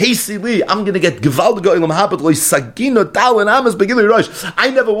Yeshua, Teisi li, I'm going to get gewaldige olam habet lo sagino dal and amas begilei rosh." I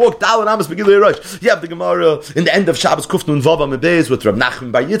never walked dal and amas begilei rosh. You have the Gemara in the end of Shabbos Kuf Nun Vav Amud Beis with Rav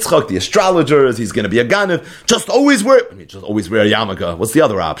Nachman Bar Yitzchak, the astrologers. He's going to be a ganev. Just always wear a yarmulke. What's the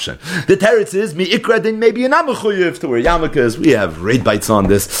other option? The teretz is mi ikra din maybe an amachuyev to wear yarmulkes. We have raid bites on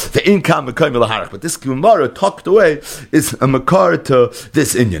this. The income but this Gemara tucked away is a makar to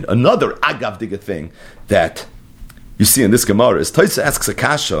this Inyan. Another agavdiga thing that you see in this Gemara is Taisa asks a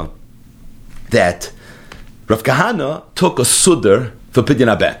kasha that Rav Kahana took a sudder for Pidyon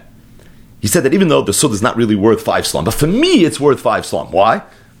Haben. He said that even though the sudder is not really worth 5 slum, but for me it's worth 5 slum. Why?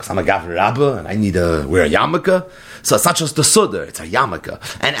 Because I'm a Gaver Rabba and I need to wear a yarmulke. So it's not just the sudder, it's a yarmulke.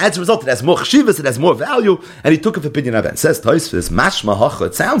 And as a result, it has more chshivas, it has more value, and he took it for Pidyon Haben. Says Tosfos, mashma hacha,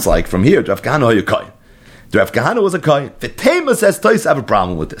 it sounds like from here, Rav Kahana hoya kohen. The Rav Kahana was a kohen. The Tema says Tosfos, I have a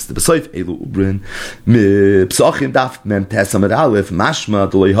problem with this. The Besoif Elu Ubrin, mi psachim daf mem tes amud aleph, mashma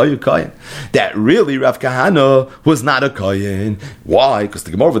d'lo hoya kohen. That really Rav Kahana was not a kohen. Why? Because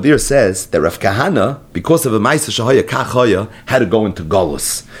the Gemara over there says that Rav Kahana, because of a ma'aseh shehoya kach hoya, had to go into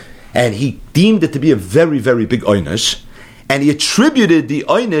Golus. And he deemed it to be a very, very big oynish, and he attributed the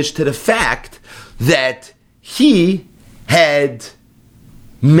oynish to the fact that he had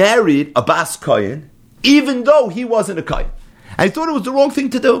married a bas kohen, even though he wasn't a kohen. And he thought it was the wrong thing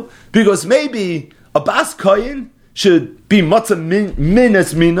to do, because maybe a bas kohen should be matzah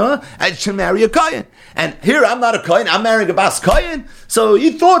minas mina and should marry a kohen. And here I'm not a kohen, I'm marrying a bas kohen. So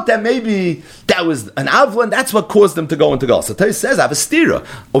he thought that maybe that was an avla, and that's what caused them to go into Gal. So Tais says, I have a stira.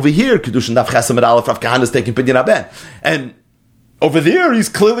 Over here, Kiddushin daf ches amud aleph, Rav Kahana is taking Pidyon Haben. And over there, he's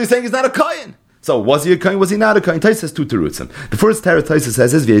clearly saying he's not a kohen. So was he a kohen? Was he not a kohen? Tais says 2 terutzim. The first teretz Tais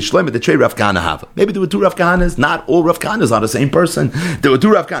says is v'yeshloim the trei Rav Kahana have. Maybe there were 2 Rav Kahanas. Not all Rav Kahanas are the same person. There were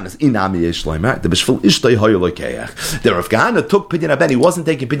 2 Rav Kahanas. Inami yeshloim. The b'shvil ishtay hoya lokeach. The Rav Kahana took Pidyon Haben. He wasn't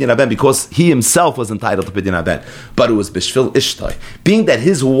taking Pidyon Haben because he himself was entitled to Pidyon Haben, but it was b'shvil ishtay. Being that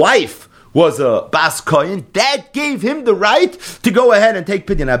his wife was a bas kohen, that gave him the right to go ahead and take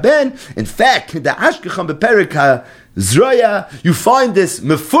Pidyon Haben. In fact, the Ashkecham beperik Zroya, you find this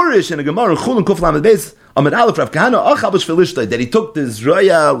mefurish in a Gemara Chulun Kuf Lamed Beis Amud Aleph Rav Kahana Achabush Felishtai, that he took the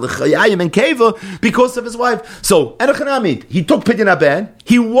Zroya L'chayayim and Keva because of his wife. So Enochanamid, he took Pidyon Haben.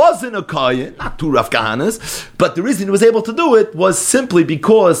 He wasn't a kohen, not 2 Rav Kahanas, but the reason he was able to do it was simply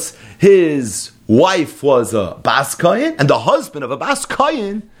because his wife was a bas kohen, and the husband of a bas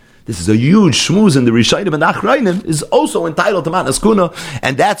kohen, this is a huge shmuz in the Rishayim and Achrayim, is also entitled to Matnas Kuna,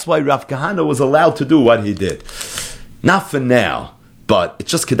 and that's why Rav Kahana was allowed to do what he did. Not for now, but it's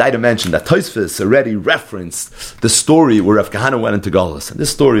just kedai to mention that Tosfos already referenced the story where Rav Kahana went into Golus. And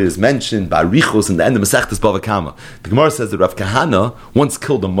this story is mentioned by Richos in the end of Masechtas Bava Kama. The Gemara says that Rav Kahana once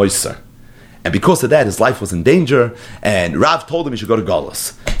killed a moiser. And because of that, his life was in danger, and Rav told him he should go to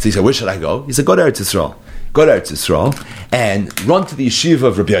Golus. So he said, where should I go? He said, go to Eretz Yisrael. Go to Eretz Yisrael and run to the yeshiva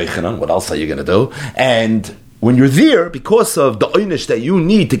of Rabbi Yochanan. What else are you going to do? And when you're there, because of the oynish that you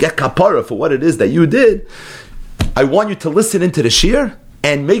need to get kapara for what it is that you did, I want you to listen into the shir,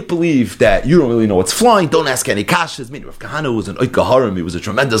 and make believe that you don't really know what's flying. Don't ask any kashas. I mean, Rav Kahana was an Oika Harim. He was a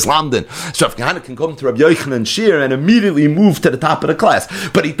tremendous lamdan. So Rav Kahana can come to Rav Yochanan Shir and immediately move to the top of the class.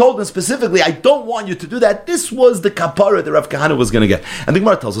 But he told him specifically, I don't want you to do that. This was the kapara that Rav Kahana was going to get. And the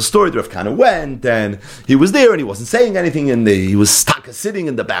Gemara tells a story that Rav Kahana went, and he was there, and he wasn't saying anything, and he was stuck sitting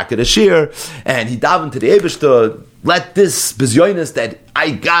in the back of the shir, and he davened to the Eibush to let this bezyonis that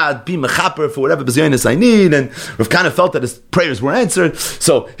I God be mechaper for whatever bezyonis I need, and Rav Kahana felt that his prayers were answered,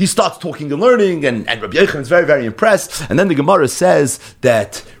 so he starts talking and learning, and Rabbi Yochanan is very, very impressed, and then the Gemara says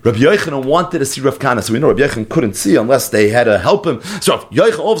that Rabbi Yochanan wanted to see Rav Kahana, so we know Rabbi Yochanan couldn't see unless they had to help him, so Rabbi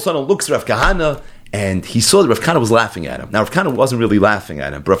Yochanan all of a sudden looks at Rav Kahana, and he saw that Rav Kahana was laughing at him. Now, Rav Kahana wasn't really laughing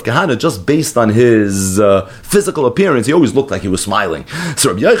at him, but Rav Kahana, just based on his physical appearance, he always looked like he was smiling.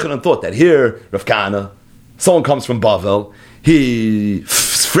 So Rabbi Yochanan thought that here, Rav Kahana, someone comes from Bavel, he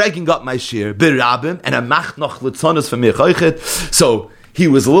fragging up my shir, birabim, and a mach noch litzonos for mir choichet. So he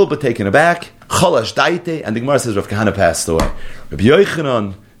was a little bit taken aback, cholash daite, and the Gemara says Rav Kahana passed away. Rabbi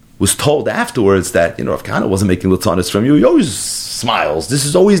Yochanan was told afterwards that, Rav Kahana wasn't making litzonos from you, he always smiles. This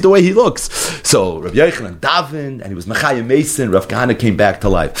is always the way he looks. So Rabbi Yochanan davened, and he was Mechayim Mason. Rav Kahana came back to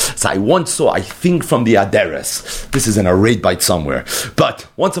life. So I once saw, I think from the Aderes, this is in a raid bite somewhere, but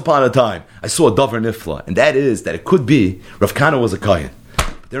once upon a time, I saw a Dover Nifla, and that is that it could be Rav Kahana was a Kohen.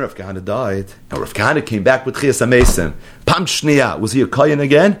 But then Rav Kahana died, and Rav Kahana came back with Chiyas HaMesim. Pam Shniya, was he a Kohen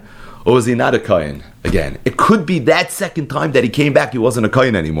again? Or was he not a Kohen again? It could be that second time that he came back, he wasn't a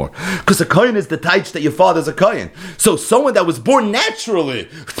Kohen anymore. Because a Kohen is the taich that your father's a Kohen. So someone that was born naturally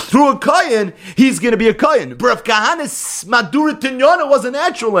through a Kohen, he's going to be a Kohen. But Rav Kahana's Madura Tinyana wasn't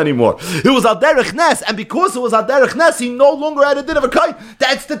natural anymore. It was Al Derech Nes. And because it was Al Derech Nes, he no longer had a din of a Kohen.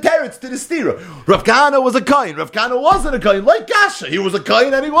 That's the teretz to the stira. Rav Kahana was a Kohen. Rav Kahana wasn't a Kohen. Like Gasha, he was a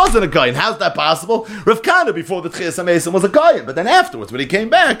Kohen and he wasn't a Kohen. How's that possible? Rav Kahana before the Tchias HaMesim was a Kohen. But then afterwards, when he came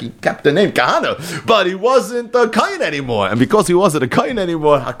back, he kept the name Kahana, but he wasn't a Kohen anymore. And because he wasn't a Kohen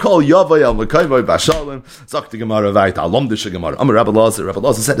anymore, Hakol Yavay al Mekaymoy Bashalim, Zakti Gemara Vayta, Alomdish Gemara. Amar Rabbi Lazar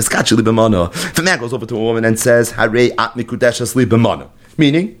said, Eskachli B'mano. If a man goes over to a woman and says, Harei at Mikudeshas li B'mano,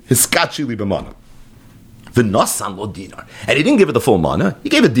 meaning, Hiskachi li B'mano. V'nosan lo dinar. And he didn't give her the full mana, he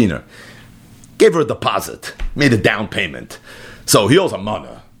gave a dinar. Gave her a deposit, made a down payment. So he owes a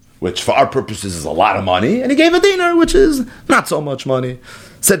mana, which for our purposes is a lot of money, and he gave a dinar, which is not so much money.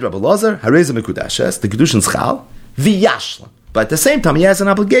 Said Rabbi Lazar, Hareza Mekudeshes, the Kiddushin Schal, V'yashlam. But at the same time, he has an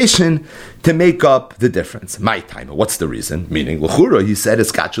obligation to make up the difference. My time. What's the reason? Meaning, L'chura, he said,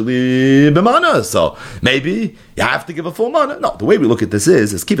 it's kachuli b'mana. So maybe you have to give a full mana. No, the way we look at this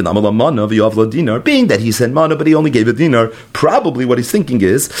is keeping amala mana v'yavla dinar, being that he said mana, but he only gave a dinar. Probably what he's thinking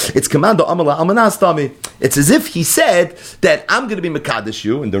is, it's commando amala amanas tami. It's as if he said that I'm going to be mekadesh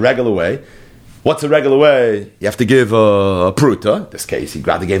you in the regular way. What's the regular way? You have to give a pruta. In this case, he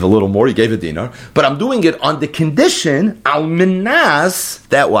rather gave a little more. He gave a dinar. But I'm doing it on the condition, al minas,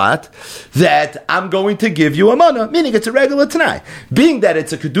 that what? That I'm going to give you a mana, meaning it's a regular tanai. Being that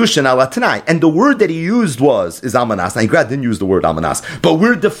it's a kedushin ala tanai, and the word that he used is al manas. Now, he didn't use the word al manas, but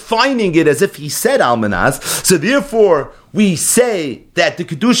we're defining it as if he said al manas. So therefore, we say that the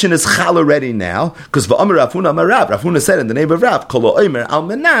Kiddushin is chal already now, because v'amar Rafuna Marav, Rafuna said in the name of Rav, kolo oimer al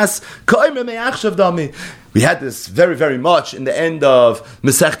menas, ka'oimer me'achshav dami. We had this very, very much in the end of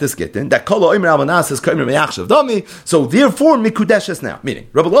Masechtes Gittin, that kolo oimer al menas is ka'oimer me'achshav dami, so therefore mikudeshes now. Meaning,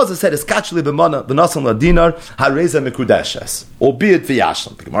 Rabbi Lazar said, eskachli b'mana v'nasan ladinar hareza mikudeshes, albeit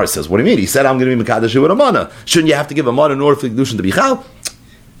v'yashlam. The Gemara says, what do you mean? He said, I'm going to be mikadesh with a mana. Shouldn't you have to give a mana in order for the Kiddushin to be chal?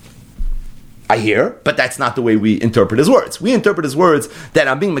 I hear, but that's not the way we interpret his words. We interpret his words that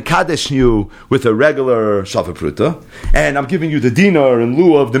I'm being mekadesh you with a regular shavu pruta, and I'm giving you the dinar in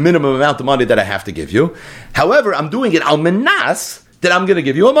lieu of the minimum amount of money that I have to give you. However, I'm doing it al menas, that I'm going to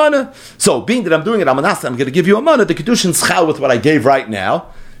give you a mana. So, being that I'm doing it al menas, I'm going to give you a mana, the Kiddushin schal with what I gave right now.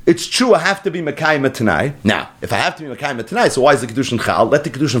 It's true, I have to be Mekayim Tanai. Now, if I have to be Mekayim Tanai, so why is the Kiddushin Chal? Let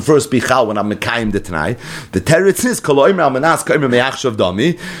the Kiddushin first be Chal when I'm Mekayim the Tanai. The teretz is, Kol Oimer Al Manas Ka'omer Me'achshav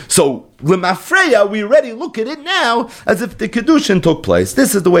Dami. So, L'mafreya, we already look at it now as if the Kiddushin took place.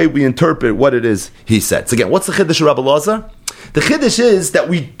 This is the way we interpret what it is he said. So again, what's the Chiddush of Rabbi Lazar? The Chiddush is that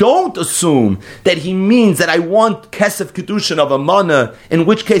we don't assume that he means that I want Kesef Kiddushin of a mana, in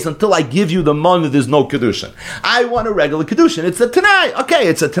which case, until I give you the mana, there's no Kiddushin. I want a regular Kiddushin. It's a Tanai. Okay,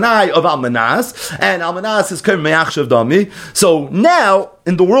 it's a Tanai of Al Manas, and Al Manas is Ka'omer Me'achshav Dami. So now,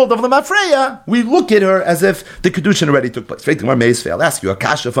 in the world of the Mafreya, we look at her as if the Kiddushin already took place. I'll ask you a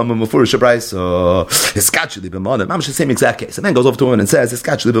kasha from a Mefurish Brais, Hiskachli b'mana. Mamash the same exact case. A man goes over to him and says,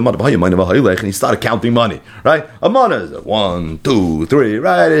 Hiskachli b'mana, and he started counting money, right? A mana is 1, 2, 3,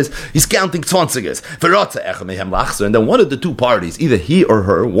 right? He's counting tzvanziges. And then one of the two parties, either he or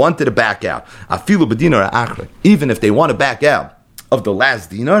her, wanted to back out. Even if they want to back out of the last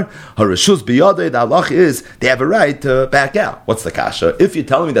dinar, harashus biyadeh, the halach is they have a right to back out. What's the kasha? If you're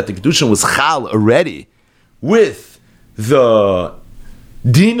telling me that the Kiddushin was chal already with the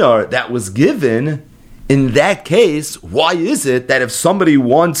dinar that was given, in that case, why is it that if somebody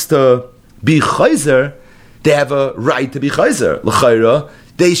wants to be chayzer, they have a right to be chayzer? L'chayra,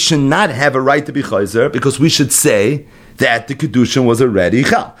 they should not have a right to be chayzer because we should say that the Kiddushin was already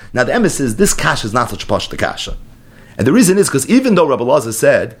chal. Now the emes says this kasha is not such pashta kasha. And the reason is because even though Rabbi Elazar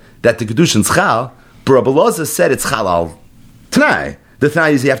said that the Kiddushin's chal, but Rabbi Elazar said it's chal al Tanai. The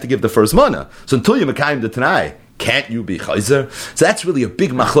Tanai is you have to give the first mana. So until you mekayim the Tanai, can't you be chayzer? So that's really a big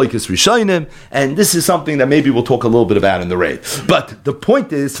machlokes rishonim, and this is something that maybe we'll talk a little bit about in the raid. But the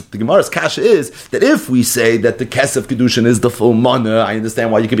point is, the Gemara's kasha is that if we say that the kesef kedushin is the full mana, I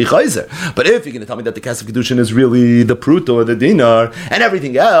understand why you could be chayzer. But if you're going to tell me that the kesef kedushin is really the pruto or the dinar, and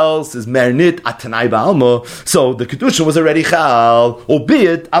everything else is mernit atanai ba'alma, so the kedushin was already chal,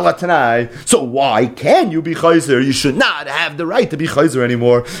 albeit ala tanai. So why can you be chayzer? You should not have the right to be chayzer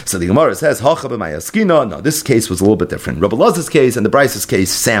anymore. So the Gemara says, hacha b'mayaskina. No, this case was a little bit different. Rabbi Elazar's case and the Bryce's case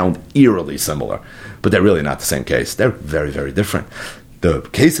sound eerily similar, but they're really not the same case. They're very, very different. The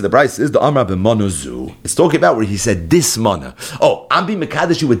case of the Bryce is the Amra b'mana zu. It's talking about where he said this mana. Oh, I'm being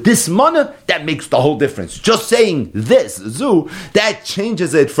mekadesh you with this mana. That makes the whole difference. Just saying this zu, that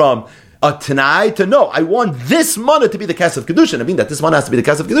changes it from a Tanai to no, I want this mana to be the Kesef Kiddushin. I mean that this mana has to be the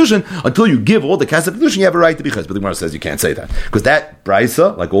Kesef Kiddushin. Until you give all the Kesef Kiddushin, you have a right to be Ches. But the Gemara says you can't say that. Because that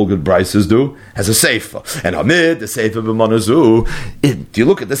Brisa, like all good Brises do, has a Seifa. And Hamid, the Seifa b'manazu, if you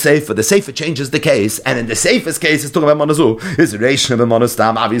look at the Seifa changes the case, and in the Seifa's case, it's talking about manazu. Is Reisha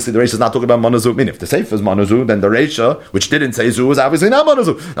b'manastam? Obviously, the Reisha is not talking about manazu. I mean, if the Seifa is manazu, then the Reisha, which didn't say zu, is obviously not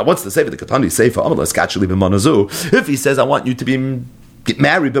manazu. Now, what's the Seifa? The Katani Seifa, Amalas Kachli b'manazu. If he says, I want you to be get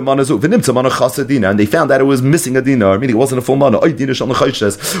married b'manazu v'nimtza mana chasadina, and they found that it was missing a dinar, meaning it wasn't a full mana. Or one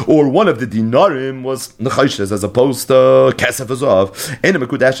of the dinarim was nechayshes as opposed to kesef azav. Ena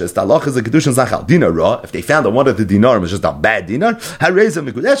mekudeshes. The halach is a kedushin zachal dinar ra. If they found that one of the dinarim was just a bad dinar, hareza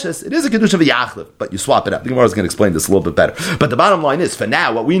mekudeshes. It is a kedushin v'yachlev, but you swap it out. The Gemara is going to explain this a little bit better. But the bottom line is, for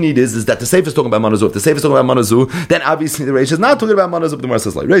now, what we need is that the Seif is talking about manazu. If the Seif is talking about manazu, then obviously the Reish is not talking about manazu. But the Gemara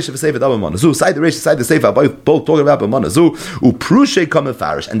says like Reish v'Seif about manazu. Side the Reish, side the Seif, both talking about manazu. Uprushe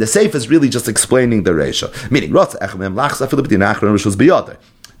kamefarish, and the Seif is really just explaining the Reisha. Meaning, the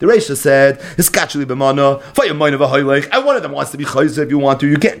Reisha said, and one of them wants to be chayzer if you want to,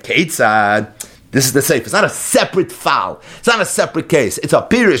 you can't. Keitzad. This is the Seif. It's not a separate foul. It's not a separate case. It's a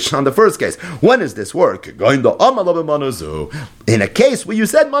pirish on the first case. When does this work? In a case where you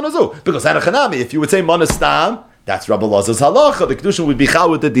said manazu. Because if you would say manastam, that's Rabbi Elazar's halacha. The Kiddushin would be chal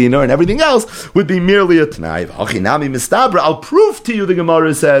with the dinar, and everything else would be merely a t'nai. I'll prove to you, the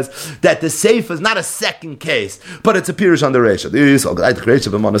Gemara says, that the Seif is not a second case, but it's a pirish on the Reisha.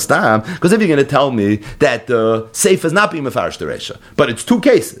 Because if you're going to tell me that the Seif is not being mefarish the Reisha, but it's two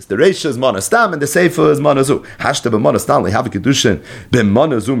cases. The Reisha is manastam, and the Seif is manazu. Hashta b'manastam, they have a Kiddushin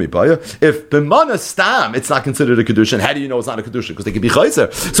b'manazu mipaya. If b'manastam, it's not considered a Kiddushin, how do you know it's not a Kiddushin? Because they could be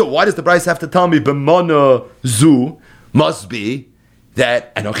chayzer. So why does the Bryce have to tell me b'manazu? Must be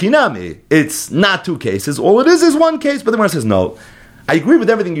that anochinami. It's not two cases. All it is one case. But the Gemara says no. I agree with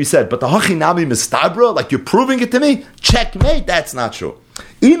everything you said, but the hachinami mistabra, like you're proving it to me, checkmate. That's not true.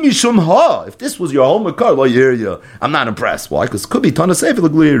 If this was your whole makar, I'm not impressed. Why? Because it could be tana sefer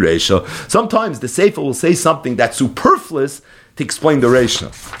l'glui reisha. Sometimes the sefer will say something that's superfluous to explain the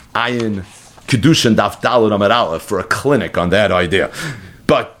reisha. Ayin Kiddushin daf daled amar aleph for a clinic on that idea.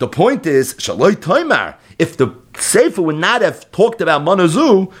 But the point is, shaloi toimar. If the Sefer would not have talked about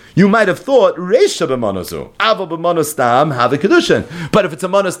manazu, you might have thought reisha b'manazu, ava b'manastam have a kedushin. But if it's a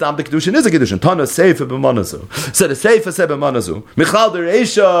manastam, the kedushin is a kedushin. Tana Sefer b'manazu. So the Sefer said b'manazu. Michal the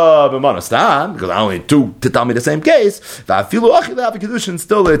reisha b'manastam, because I only two to tell me the same case. V'afilu achi have a kedushin.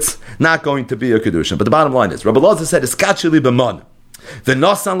 Still, it's not going to be a kedushin. But the bottom line is, Rabbi Elazar said iskachili b'man.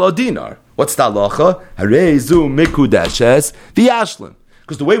 V'nasan lo dinar. What's the halacha? Hareizu mikudeshes v'yashlim.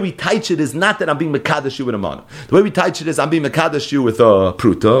 Because the way we teach it is not that I'm being mekadesh you with a mana. The way we teach it is I'm being mekadesh you with a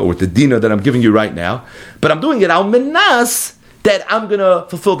pruta, or with the dinar that I'm giving you right now. But I'm doing it al menas that I'm going to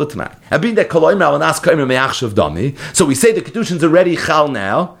fulfill the Tanai. And being that koloim al menas kaimer me'achshav dami. So we say the Kiddushin's already chal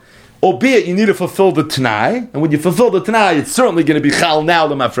now. albeit you need to fulfill the Tanai, and when you fulfill the Tanai, it's certainly going to be Chal now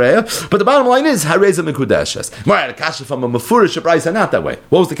the Mafreya, but the bottom line is, Hareza Mekudeshes. More a kasha from a Mefurish Brisa, not that way.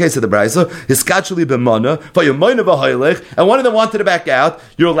 What was the case of the Brisa? Hiskachli b'mana, v'yomayna v'hoylech, and one of them wanted to back out,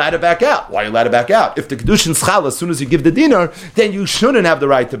 you're allowed to back out. Why are you allowed to back out? If the Kiddushin Schal, as soon as you give the dinar, then you shouldn't have the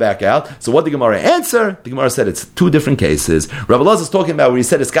right to back out. So what did the Gemara answer? The Gemara said it's two different cases. Rabbi Elazar is talking about where he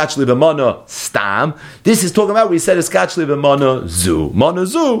said Hiskachli b'mana stam. This is talking about where he said Hiskachli b'mana zu. Mana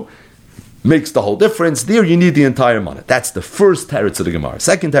zu makes the whole difference. There you need the entire mana. That's the first teretz of the Gemara.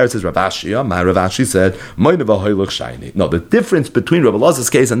 Second teretz is Rav Ashi. Rav Ashi said, no, the difference between Rav Elazar's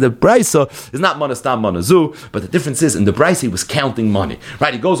case and the Brisa is not mana stam mana zu, but the difference is in the Brisa he was counting money.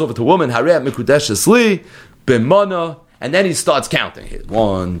 Right? He goes over to a woman, Hareh Mikudeshes li, b'mana, and then he starts counting.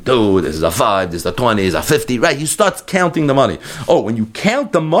 1, 2, this is a 5, this is a 20, this is a 50, right? He starts counting the money. Oh, when you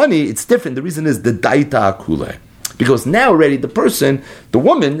count the money, it's different. The reason is the daita akule. Because now already the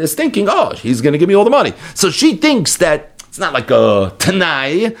woman is thinking, oh, he's going to give me all the money. So she thinks that it's not like a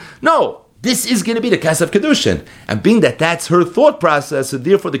tanai. No, this is going to be the Kesef Kiddushin. And being that that's her thought process, so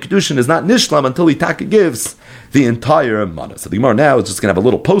therefore the Kiddushin is not Nishlam until Itaka gives the entire mana. So the Gemara now is just going to have a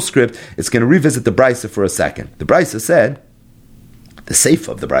little postscript. It's going to revisit the Brisa for a second. The Brisa said, the Seif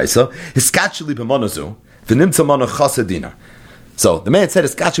of the Brisa, Hiskachli b'manazu, v'nimtza mana chasa dinar. So the man said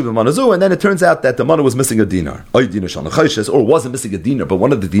it's kachi b'manazu, and then it turns out that the mana was missing a dinar. Or wasn't missing a dinar, but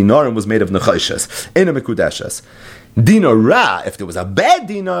one of the dinarim was made of nechoshes. Ena mekudeshes. Dinar ra, if there was a bad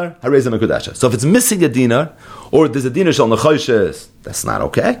dinar, hareza mekudeshes. So if it's missing a dinar, or there's a dinar shal nechoshes, that's not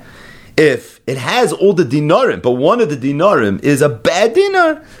okay. If it has all the dinarim, but one of the dinarim is a bad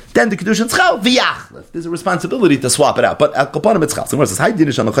dinar, then the Kiddushin Tzchal, v'yachlef. There's a responsibility to swap it out. But al kapanim it's Tzchal. So it says, Hai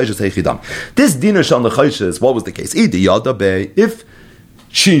dinar shal nechoshes heichidam. This dinar shal nechoshes, what was the case? If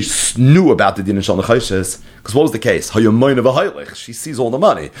she knew about the dinar shal nechoshes, because what was the case? She sees all the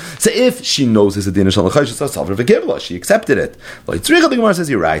money. So if she knows it's a dinar shal nechoshes, she accepted it. The Gemara says,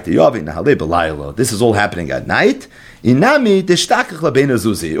 you're right. This is all happening at night. Inami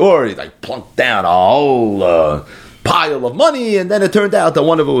or he like plunked down a whole pile of money, and then it turned out that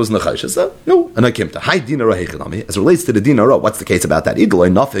one of it was nechaysh. So no, and I came to high dinar hechidami. As it relates to the dinar, what's the case about that?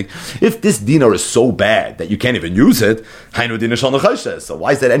 Nothing. If this dinar is so bad that you can't even use it, haynu dinar shal nechaysh. So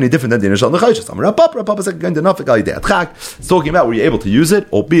why is that any different than dinar shal nechaysh? Rapapa is going to nafik al yidei atchak. It's talking about were you able to use it,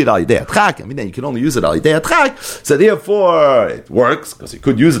 albeit al yidei atchak. I mean, then you can only use it al yidei atchak. So therefore, it works because you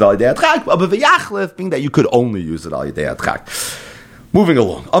could use it al yidei atchak. But v'yachlef, being that you could only use it al yidei atchak. Moving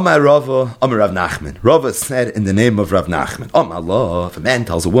along. Amar Rava, Amar Rav Nachman. Rava said in the name of Rav Nachman, Amar Allah, if a man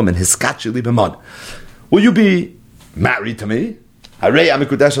tells a woman, Hiskachli b'man, will you be married to me? Harei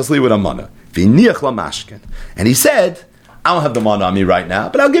amikudesh asli with a mana. V'niach la mashkin. And he said, I don't have the mana on me right now,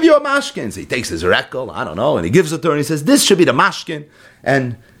 but I'll give you a mashkin. So he takes his rekel, I don't know, and he gives it to her and he says, this should be the mashkin.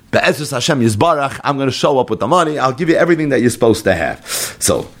 And Be'ezus Hashem Yizbarach, I'm going to show up with the money. I'll give you everything that you're supposed to have.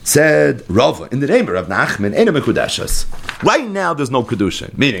 So, said Rava, in the name of Rav Nachman, Eina Mekudeshes. Right now, there's no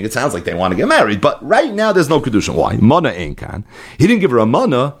Kiddushin. Meaning, it sounds like they want to get married, but right now, there's no Kiddushin. Why? Mana ein kan. He didn't give her a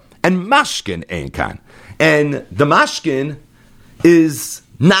mana, and mashkin ein kan. And the mashkin is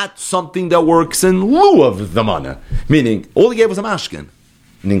not something that works in lieu of the mana. Meaning, all he gave was a mashkin,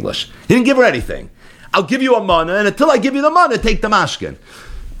 in English. He didn't give her anything. I'll give you a mana, and until I give you the mana, take the mashkin.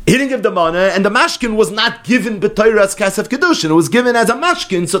 He didn't give the mana, and the mashkin was not given b'toiras Kesef Kiddushin. It was given as a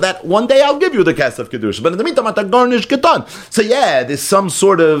mashkin, so that one day I'll give you the Kesef Kiddushin. But in the meantime, at the garnish ketan. So yeah, there's some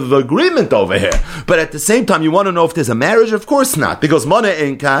sort of agreement over here. But at the same time, you want to know if there's a marriage? Of course not, because mana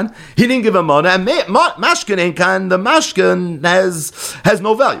ein kan. He didn't give a mana, and mashkin ein kan. The mashkin has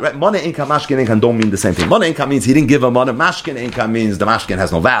no value, right? Mana ein kan, mashkin ein kan don't mean the same thing. Mana ein kan means he didn't give a mana. Mashkin ein kan means the mashkin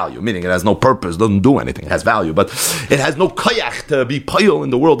has no value, meaning it has no purpose, doesn't do anything. It has value, but it has no koyach to be payil in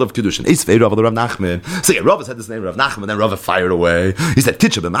the world of Kiddushin. Eisvei Rav Rav Nachman. So yeah, Rav said this name Rav Nachman, then Rav fired away. He said,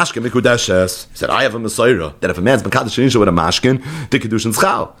 Titcha b'mashkin mikudeshes. He said, I have a Messiah that if a man's mekadosh inisha with a mashkin, the Kiddushin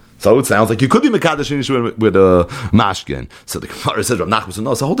schal. So it sounds like you could be mekadosh inisha with a mashkin. So the Gemara says Rav Nachman said,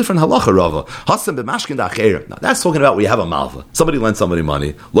 no, it's a whole different halacha, Rav. Hasan b'mashkin da'acher. Now that's talking about where you have a malva. Somebody lends somebody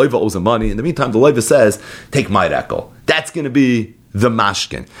money. Loiva owes him money. In the meantime, the loiva says, take my rekel. That's going to be the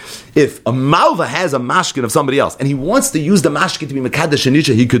mashkin. If a malva has a mashkin of somebody else and he wants to use the mashkin to be mekadosh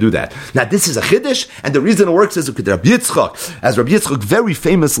anisha, he could do that. Now this is a chiddush, and the reason it works is because Rabbi Yitzchak, as Rabbi Yitzchak very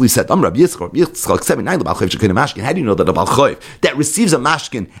famously said, Rabbi Yitzchak 79 mashkin. How do you know that a balchoiv that receives a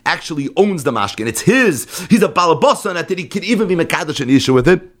mashkin actually owns the mashkin? It's his. He's a balabosa, and that he could even be mekadosh anisha with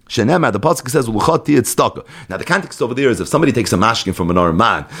it. Shenema, the pasuk says, now the context over there is if somebody takes a mashkin from an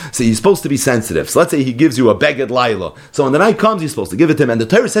man, so he's supposed to be sensitive. So let's say he gives you a beged laila. So when the night comes, you're supposed to give it to him. And the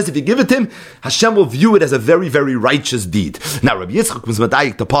Torah says if you give it to him, Hashem will view it as a very, very righteous deed. Now Rabbi Yitzchak was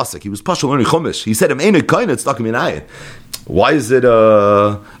medayik the pasuk. He was pashal learning chumash. He said, why is it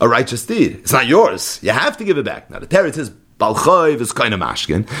a righteous deed? It's not yours. You have to give it back. Now the Torah says, Balchayv is kind of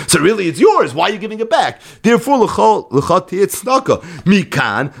mashkin. So really it's yours. Why are you giving it back? Therefore, l'chot tzedakah.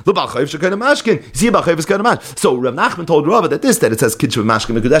 Mikan, l'balchayv shekayna mashkin. See, balchayv is kind of mashkin. So Rav Nachman told Rava that it says Kiddushin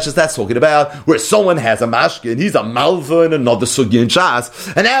mashkin mekudesh. That's talking about where someone has a mashkin. He's a malva in another sugi in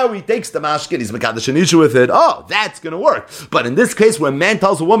Shas. And now he takes the mashkin. He's mekadosh an issue with it. Oh, that's going to work. But in this case, where a man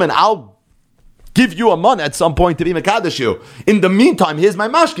tells a woman, I'll give you a money at some point to be mekadosh you. In the meantime, here's my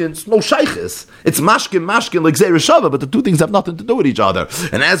mashkin. It's no shaykhis. It's mashkin like Zeh Rishava, but the two things have nothing to do with each other.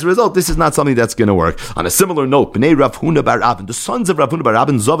 And as a result, this is not something that's going to work. On a similar note, Bnei Rav Huna bar Abin, the sons of Rav Huna bar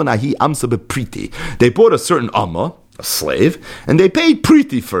Abin, Zovanahi Amsa bepriti. They bought a certain amma, a slave, and they paid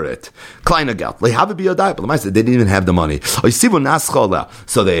priti for it. Kleiner Geld. They have a biyadai, but they didn't even have the money. So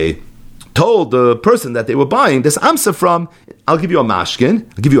they told the person that they were buying this amsa from, I'll give you a mashkin,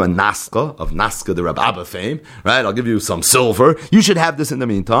 I'll give you a naska, of Naska, the Rab Abba fame, right? I'll give you some silver. You should have this in the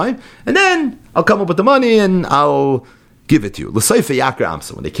meantime. And then I'll come up with the money and I'll give it to you. L'seife yakra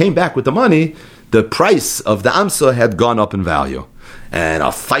amsa. When they came back with the money, the price of the amsa had gone up in value. And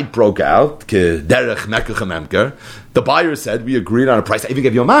a fight broke out. The buyer said, we agreed on a price. I even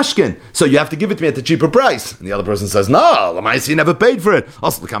gave you a mashkin, so you have to give it to me at a cheaper price. And the other person says, no, Lamaisi never paid for it.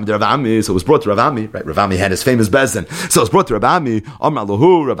 Also, so it was brought to Rav Ami, right? Rav Ami had his famous bezin. So it was brought to Rav Ami. Amar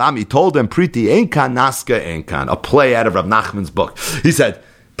lahu, Rav Ami told them, Priti enkan, naska enkan, a play out of Rav Nachman's book. He said,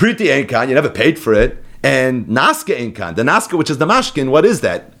 Priti enkan, you never paid for it. And naska enkan, the naska, which is the mashkin, what is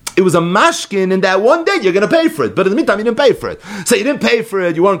that? It was a mashkin, and that one day you're going to pay for it. But in the meantime, you didn't pay for it. So you didn't pay for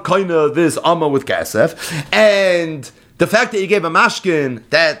it, you weren't kind of this amma with kasef. And the fact that you gave a mashkin,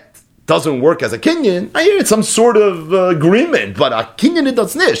 that doesn't work as a kinyan. I hear it's some sort of agreement, but a kinyan it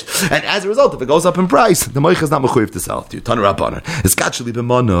does nicht. And as a result, if it goes up in price, the moich is not mechuyev to sell it to you. Turn her up on her. It's gachali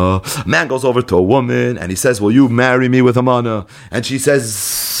b'mana. A man goes over to a woman, and he says, will you marry me with a mana? And she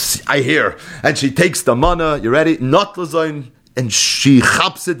says, I hear. And she takes the mana. You ready? Not l'zoin. And she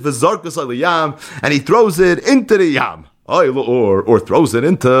chaps it v'zarkas al yam, and he throws it into the yam, or throws it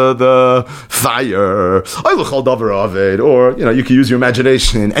into the fire, or you can use your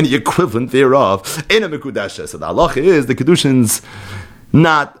imagination, any equivalent thereof in a mekudesha. So the halacha is the Kiddushin's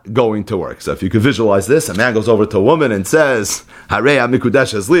not going to work. So if you could visualize this, a man goes over to a woman and says, Hareya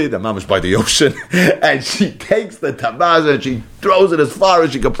Mikudesha's lead, and mamash by the ocean, and she takes the tamaz and she throws it as far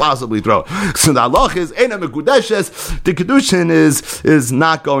as she could possibly throw. So the halach is, Eina Mikudeshes, the Kiddushin is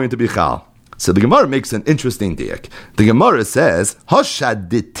not going to be chal. So the Gemara makes an interesting diak. The Gemara says,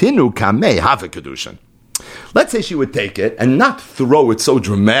 Hoshaditinu kamei have a Kiddushin. Let's say she would take it and not throw it so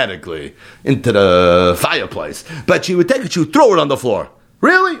dramatically into the fireplace, but she would take it, she would throw it on the floor.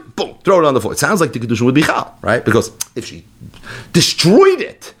 Really? Boom, throw it on the floor. It sounds like the Kiddushin would be chal, right? Because if she destroyed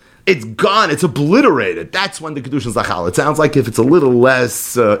it, it's gone, it's obliterated. That's when the Kiddushin is chal. It sounds like if it's a little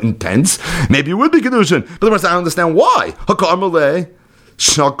less intense, maybe it would be Kiddushin. But the rest, I don't understand why. Hakarmaleh,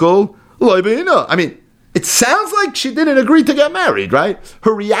 shakol, loibina. I mean, it sounds like she didn't agree to get married, right?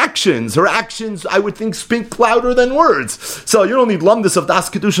 Her actions, I would think, speak louder than words. So you don't need lumdus of das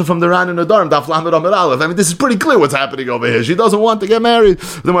Kiddushin from the Ran and Adarm, daf lamed amid aleph. I mean, this is pretty clear what's happening over here. She doesn't want to get married.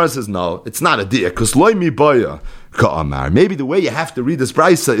 The Gemara says, no, it's not a diya, because loy mi baya ka'amar. Maybe the way you have to read this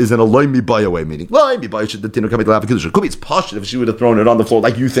brisa is in a loy mi baya way, meaning loy mi baya should the tinu kamei l'hav Kiddushin. Could be it's posh if she would have thrown it on the floor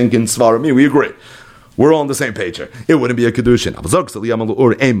like you think in Svarim. We agree. We're all on the same page here. It wouldn't be a Kiddushin.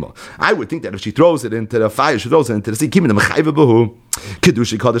 I would think that if she throws it into the fire, she throws it into the sea,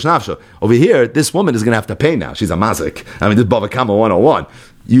 Kiddushin Kodesh Nafsha. Over here, this woman is going to have to pay now. She's a mazik. I mean, this Bava Kama 101.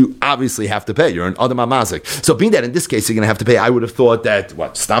 You obviously have to pay. You're an Adam mazik. So being that in this case you're going to have to pay, I would have thought that,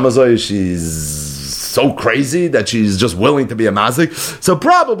 Stamazoy, she's so crazy that she's just willing to be a mazik. So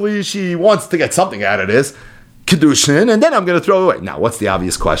probably she wants to get something out of this. Kiddushin, and then I'm going to throw it away. Now, what's the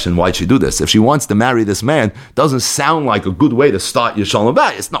obvious question? Why'd she do this? If she wants to marry this man, doesn't sound like a good way to start your shalom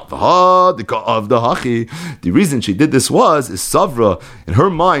bayis. Not the hachi. The reason she did this is Savra. In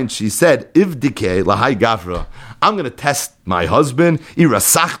her mind, she said, Ivdike lahai gavra. I'm going to test my husband,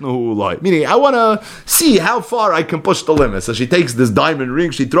 meaning I want to see how far I can push the limit. So she takes this diamond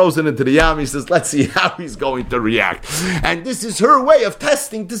ring, she throws it into the yam, he says, let's see how he's going to react. And this is her way of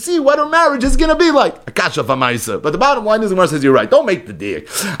testing to see what her marriage is going to be like. Akasha famaisa. But the bottom line is, the Gemara says, you're right, don't make the diak.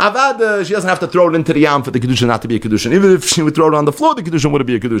 Avad, she doesn't have to throw it into the yam for the Kiddushin not to be a Kiddushin. Even if she would throw it on the floor, the Kiddushin wouldn't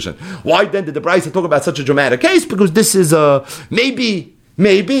be a Kiddushin. Why then did the Brisa talk about such a dramatic case? Because this is maybe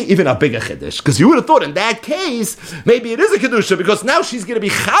maybe even a bigger Kiddush. Because you would have thought in that case, maybe it is a Kiddushin, because now she's going to be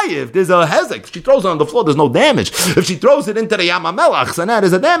chayiv. There's a hezek. If she throws it on the floor, there's no damage. If she throws it into the Yam HaMelach, so now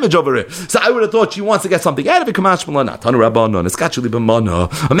there's a damage over it. So I would have thought she wants to get something out of it. Kamash Malana, Tanu Rabbanon, Eskachuli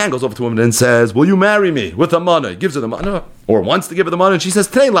b'mana. A man goes over to a woman and says, will you marry me with a mana? He gives her the mana, or wants to give her the mana, and she says,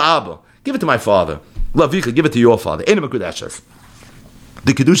 Tnei la'aba, give it to my father. Lavicha, give it to your father. Eina mekudeshes.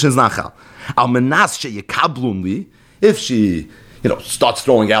 The Kiddushin is nachal. Al menas sheyekablun li, if she, starts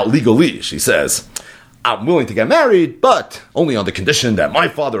throwing out legally, she says, I'm willing to get married, but only on the condition that my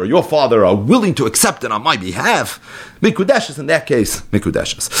father or your father are willing to accept it on my behalf. Mikudeshes, in that case,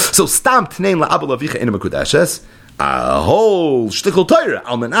 mikudeshes. So, stam tnein la'aba lavicha ina mikudeshes, a whole shtickle Torah,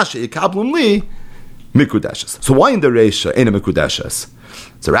 al menashe yekablum li, mikudeshes. So, why in the Reisha ina mikudeshes?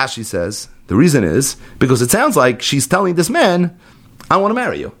 So, Rashi says, the reason is because it sounds like she's telling this man, I want to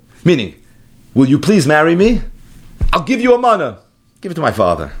marry you. Meaning, will you please marry me? I'll give you a mana. Give it to my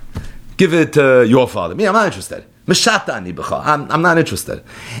father. Give it to your father. Me, I'm not interested. I'm not interested.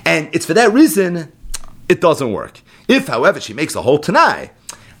 And it's for that reason, it doesn't work. If, however, she makes a whole Tanai,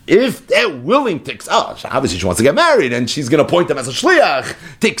 if they're willing to, obviously she wants to get married, and she's going to point them as a shliach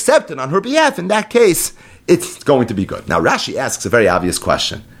to accept it on her behalf, in that case, it's going to be good. Now, Rashi asks a very obvious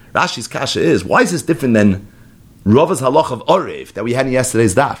question. Rashi's kasha is, why is this different than Rava's halach of Orev that we had in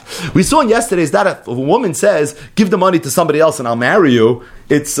yesterday's daf? We saw in yesterday's daf, if a woman says, give the money to somebody else and I'll marry you,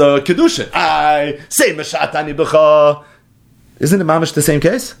 it's Kiddushin. I say, Meshatani b'cha. Isn't it mamish the same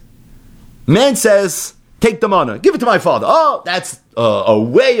case? Man says, take the money, give it to my father. Oh, that's a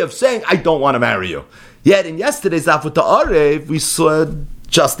way of saying, I don't want to marry you. Yet in yesterday's daf with the Orev, we saw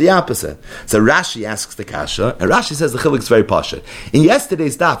just the opposite. So Rashi asks the kasha, and Rashi says the chiluk is very pashut. In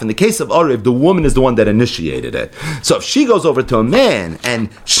yesterday's daf, in the case of Orev, the woman is the one that initiated it. So if she goes over to a man and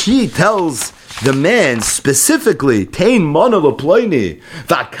she tells the man specifically, Tein mana leploini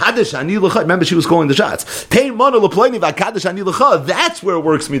v'akadosh ani l'cha. Remember, she was calling the shots. Tein mana leploini v'akadosh ani l'cha. That's where it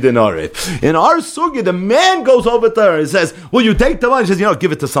works midin Orev. In our sugi, the man goes over to her and says, will you take the money? She says,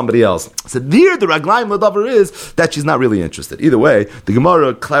 give it to somebody else. So there, the raglaim l'davar is that she's not really interested. Either way, the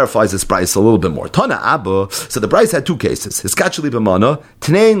Gemara clarifies this price a little bit more. Tana Abba, so the price had two cases. Hiskachli b'mana,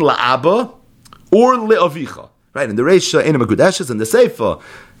 Tnein la'aba, or le'avicha. Right, in the Reisha, Eina Mekudeshes, and the Seifa,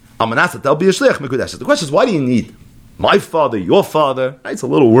 Amanasat, there'll be a Shliach Mekudeshes. The question is, why do you need my father, your father? Right, it's a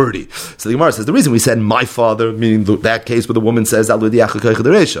little wordy. So the Gemara says, the reason we said my father, meaning that case where the woman says,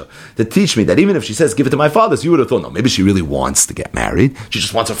 to teach me that even if she says, give it to my father, so you would have thought, no, maybe she really wants to get married. She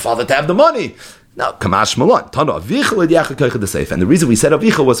just wants her father to have the money. Now, Kamash Malon, Tano Avicha the Seifa. And the reason we said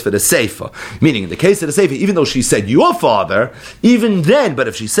Avicha was for the Seifa. Meaning, in the case of the Seifa, even though she said your father, even then, but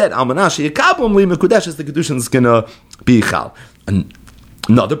if she said Almanashi Yakabum Li Mekudeshes, the Kiddushin is going to be Chal. And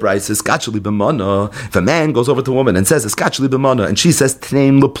another price is Skachli B'mana. If a man goes over to a woman and says, Skachli B'mana, and she says,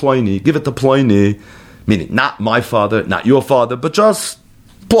 Tneim L'ploini, give it to Ploini, meaning not my father, not your father, but just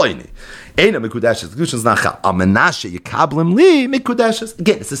Ploini. Eina Mekudeshes, the Kiddushin is not Chal. Amenashe Yekablim Li Mekudeshes.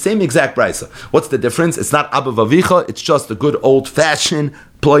 Again, it's the same exact price. What's the difference? It's not Abba Vavicha, it's just a good old-fashioned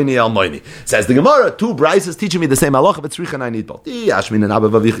Ploini Almoini. Says the Gemara, two brises teaching me the same halacha, but tzricha I need both. Yashmin and Abba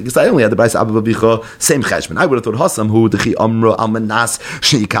Vavicha, because I only had the brise Abba Vavicha, same cheshbon. I would have thought Hassam who dechi amra almanas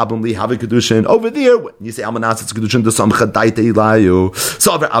sheikabim li have a Kiddushin. Over there, when you say almanas, it's Kiddushin the samcha daite ilayu.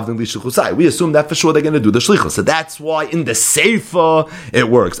 So over avdin li shlichusai. We assume that for sure they're going to do the shlichus. So that's why in the seifa it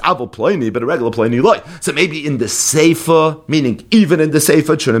works. Abba Ploini, but a regular Ploini loy. So maybe in the seifa, meaning even in the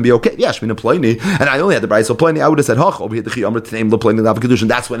seifa, it shouldn't be okay. Yashmin and Ploini, and I only had the brise of Ploini. I would have said Hach over here dechi amra tneim Ploini have a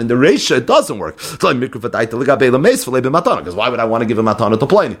Kiddushin. That's when in the Reisha it doesn't work. Because why would I want to give a matana to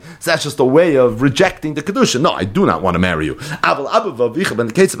Pliny? So that's just a way of rejecting the Kiddushin. No, I do not want to marry you. But in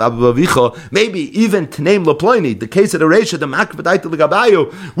the case of Abu Vavicha, maybe even to name Pliny, the case of the Reisha, the Makvadaita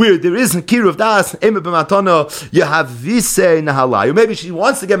Ligabayo, where there is a kir of das, you have vise nahalayu. Maybe she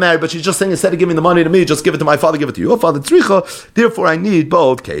wants to get married, but she's just saying instead of giving the money to me, just give it to my father, give it to your father, tzricha. Therefore, I need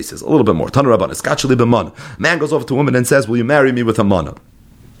both cases. A little bit more. Tanu Rabbanan, skachli b'mana. Man goes over to a woman and says, will you marry me with a mana?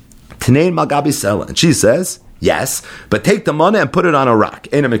 Tnein Magabi Sela. And she says, yes, but take the money and put it on a rock.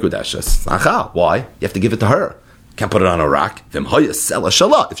 Eina Mekudeshes. Why? You have to give it to her. Can't put it on a rock.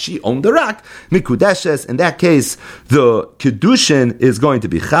 If she owned the rock, Mikudeshes, in that case, the Kiddushin is going to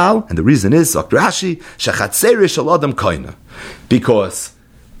be Chal, and the reason is, Dr. Rashi, Shechatzeri Shaladam Koina. Because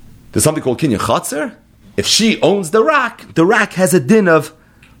there's something called Kinyan Chatzer. If she owns the rock has a din of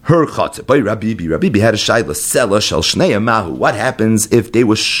her chatzah. By Rabbi had a shayla sela shel shnei mahu. What happens if they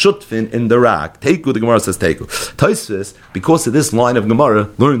were shutfin in the rock? Teiku, the Gemara says teiku. Tosfos, because of this line of Gemara,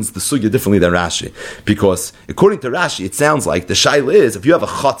 learns the sugya differently than Rashi. Because according to Rashi, it sounds like the shayla is if you have a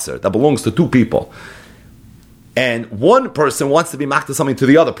chatzah that belongs to two people, and one person wants to be makna something to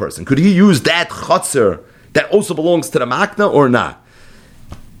the other person, could he use that chotzer that also belongs to the makna or not?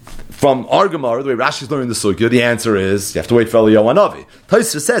 From our Gemara, the way Rashi's learning the Sugya, the answer is you have to wait for Eliyahu Hanavi.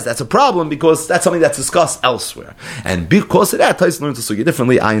 Tosfos says that's a problem because that's something that's discussed elsewhere. And because of that, Tosfos learns the Sugya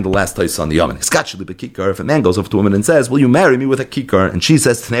differently. I in the last Tosfos on the Yaman. If a man goes over to a woman and says, will you marry me with a kikar? And she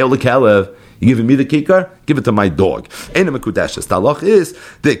says, Tnei lekelev, you giving me the kikar? Give it to my dog. Eina mekudeshes. The halach is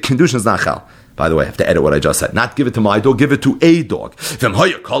the Kiddushin is not chal. By the way, I have to edit what I just said. Not give it to my dog, give it to a dog. If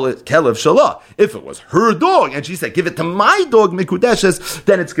it was her dog, and she said, give it to my dog, mikudeshes,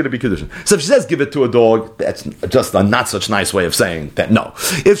 then it's going to be Kiddushin. So if she says, give it to a dog, that's just a not such nice way of saying that no.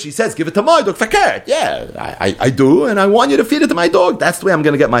 If she says, give it to my dog, fakir, yeah, I do, and I want you to feed it to my dog. That's the way I'm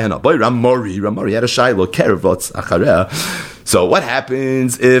going to get my hana. Boy, Ramori had a shaylo, kerevotz, achareh. So what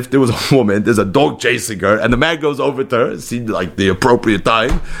happens if there was a woman, there's a dog chasing her, and the man goes over to her, it seemed like the appropriate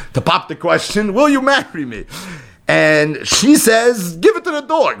time to pop the question, will you marry me? And she says, give it to the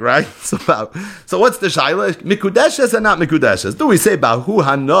dog, right? So what's the shayla? Mikudeshes and not mikudeshes? Do we say, Bahu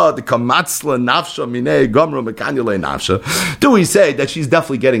hana the kamatzla nafsha minei gomro mekanyule nafsha? Do we say that she's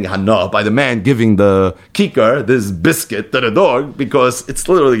definitely getting hana by the man giving the kikar, this biscuit, to the dog, because it's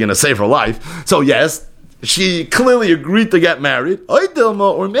literally going to save her life? So yes, she clearly agreed to get married. Or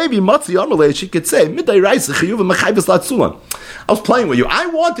maybe Matzi Amalei, she could say, I was playing with you. I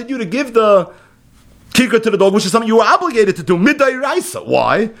wanted you to give the kikar to the dog, which is something you were obligated to do.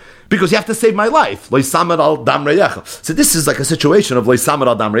 Why? Because you have to save my life. So this is like a situation of right?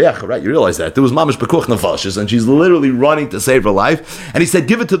 You realize that. There was mamish bekuch nefashis, and she's literally running to save her life. And he said,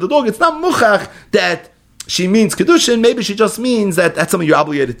 give it to the dog. It's not muchach that she means Kiddushin, maybe she just means that that's something you're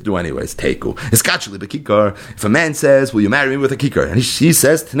obligated to do anyways. Teiku. If a man says, will you marry me with a kikar? And she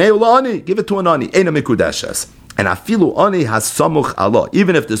says, Tnei ani, give it to an ani. Eina mikudeshes. And afilu ani has samuch Allah.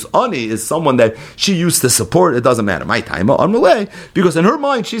 Even if this ani is someone that she used to support, it doesn't matter. My time, because in her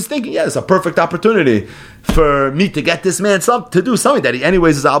mind, she's thinking, yeah, it's a perfect opportunity for me to get this man to do something that he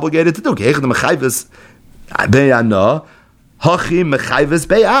anyways is obligated to do.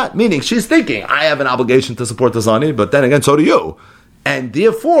 Meaning she's thinking, I have an obligation to support the Zani, but then again, so do you. And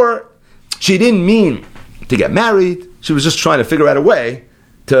therefore, she didn't mean to get married. She was just trying to figure out a way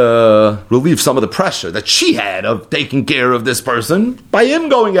to relieve some of the pressure that she had of taking care of this person by him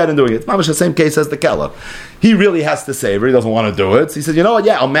going out and doing it. It's much the same case as the Kela. He really has to save her. He doesn't want to do it. So he says, you know what,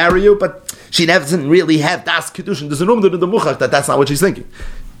 yeah, I'll marry you, but she doesn't really have das Kiddushin. There's a room to the muchach that's not what she's thinking.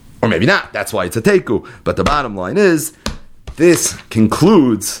 Or maybe not. That's why it's a teiku. But the bottom line is, this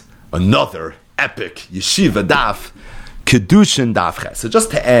concludes another epic yeshiva daf, Kiddushin daf ches. So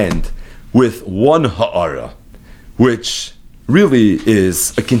just to end with one ha'ara, which really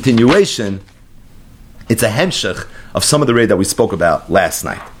is a continuation, it's a hemshech of some of the raid that we spoke about last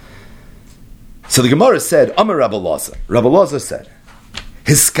night. So the Gemara said, Amar Rabbi Elazar. Rabbi Elazar said,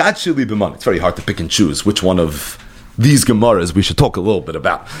 Hiskachili b'man. It's very hard to pick and choose which one of these Gemaras we should talk a little bit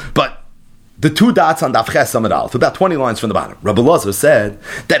about. But the two dots on Daf Ches Amud Aleph, about 20 lines from the bottom. Rabbi Elazar said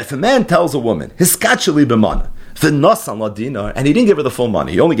that if a man tells a woman, Hiskachili b'man, v'nosan la dinar, and he didn't give her the full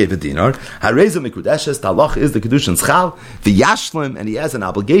money, he only gave a dinar, hareza mikudeshes, the halach is the Kiddushin schal, v'yashlim, and he has an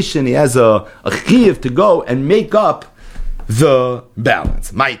obligation, he has a chiyuv to go and make up the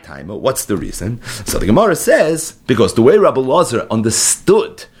balance. My time, what's the reason? So the Gemara says, because the way Rabbi Elazar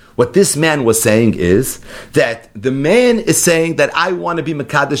understood what this man was saying is that the man is saying that I want to be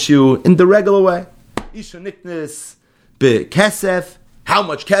Mekadesh you in the regular way. Isha niknis be kesef. How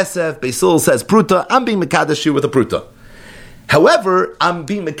much kesef? Beisil says pruta. I'm being Mekadesh you with a pruta. However, I'm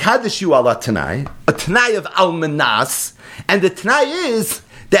being Mekadesh you ala tanai, a tanai of almanas, and the tanai is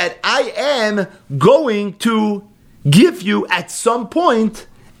that I am going to give you at some point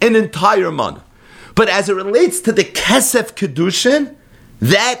an entire month. But as it relates to the kesef Kiddushin,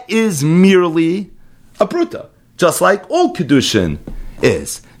 that is merely a pruta, just like all Kiddushin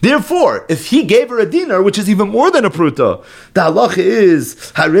is. Therefore, if he gave her a dinar, which is even more than a pruta, the halacha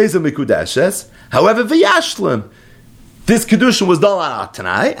is hareza mikudeshes. However, v'yashlim, this Kiddushin was done on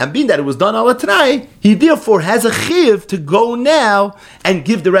Atanai, and being that it was done on Atanai, he therefore has a chiv to go now and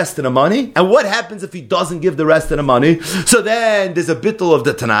give the rest of the money. And what happens if he doesn't give the rest of the money? So then there's a bittul of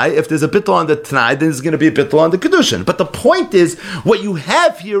the Tanai. If there's a bittul on the Tanai, then there's going to be a bittul on the Kiddushin. But the point is, what you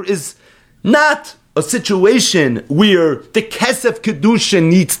have here is not a situation where the Kesef Kiddushin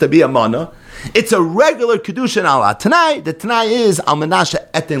needs to be a mana. It's a regular Kiddushin al Atanai. The Tanai is al menashe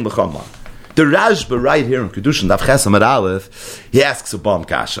etin l'chama. The Rashba right here in Kiddushin Daf Ches Amud Aleph, he asks a bomb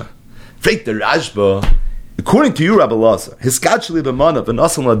kasha. Freit the Rashba, according to you, Rabbi Elazar, hiskachli b'mana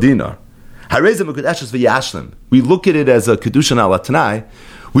v'nasan ladinar, harezim v'kudeshes v'yashlim. We look at it as a Kiddushin al Tanai.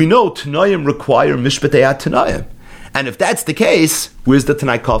 we know Tanoim require Mishpatei HaTanoim. And if that's the case, where's the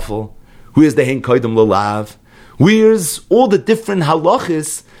Tanai Kafel? Where's the Hein Koidem Lulav? Where's all the different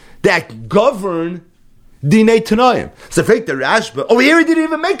halachis that govern Dinei Tanoim? So fake the Rashba, here he didn't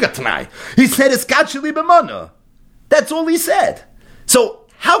even make a Tanai. He said it's Kacheli B'mana. That's all he said. So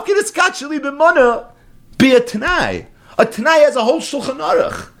how can a Kacheli B'mana be a Tanai? A Tanai has a whole Shulchan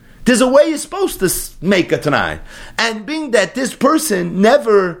Aruch. There's a way you're supposed to make a Tanai. And being that this person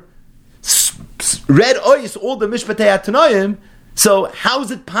never read Ois, all the Mishpatei HaTanoim, so how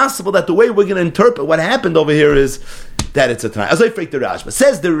is it possible that the way we're going to interpret what happened over here is that it's a Tanai? As I freak the Rashba.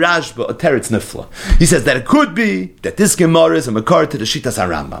 Says the Rashba, a Teretz Nifla. He says that it could be that this Gemara is a Makar to the Shitas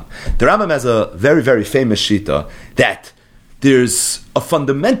HaRambam. The Rambam has a very, very famous Shita that there's a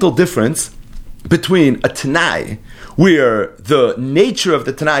fundamental difference between a Tanai, where the nature of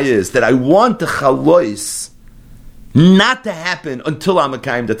the Tanai is that I want the Chalois not to happen until I'm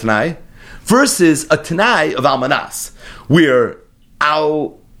Mekayim the Tanai, versus a Tanai of Almanas, where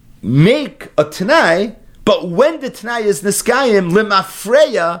I'll make a Tanai, but when the Tanai is Niskayim,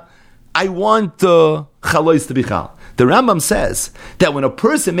 Limafreya, I want the Chalois to be Chal. The Rambam says that when a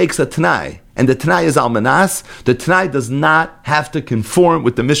person makes a Tanai, and the Tanai is Almanas, the Tanai does not have to conform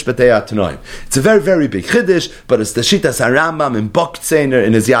with the Mishpatei HaTanoim. It's a very, very big Chiddush, but it's the Shitas HaRambam in Bok Tzeiner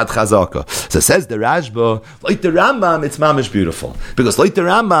in his Yad Chazaka. So says the Rashba, like the Rambam, it's mamish beautiful. Because like the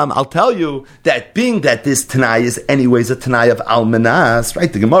Rambam, I'll tell you that being that this Tanai is anyways a Tanai of Almanas,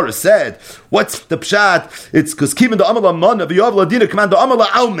 right? The Gemara said, what's the Pshat? It's because Kimin the Amala Mana, V'yav Ladina, Command the Amala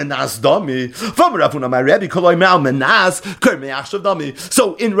Almanas Dami, From Ravuna, my Rebbe, Koloi Almanas, Kerme Achshav Dami.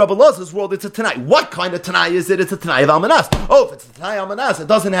 So in Rabbi Loz's world, it's a Tanai. What kind of Tanai is it? It's a Tanai of Almanas. Oh, if it's a Tanai of Almanas, it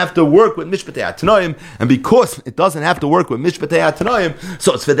doesn't have to work with Mishpatei HaTanoim, and because it doesn't have to work with Mishpatei HaTanoim,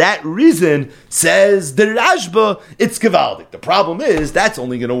 so it's for that reason, says the Rashba, it's Gevaldik. The problem is, that's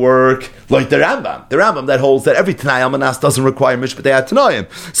only going to work like the Rambam. The Rambam that holds that every Tanai Almanas doesn't require Mishpatei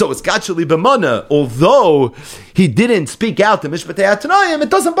HaTanoim. So it's Gacheli B'mana, although he didn't speak out to Mishpatei HaTanoim, it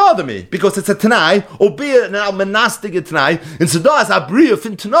doesn't bother me, because it's a Tanai, albeit an Almanastic Tanai, and Sedah is Abriya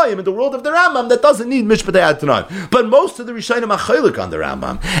fin Tanoim in the world of the Rambam that doesn't need Mishpatei HaTanoim. But most of the Rishonim are chaylik on the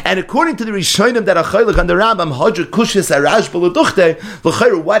Rambam. And according to the Rishonim that are chaylik on the Rambam, Hadra Kushis Arash B'Leduchte,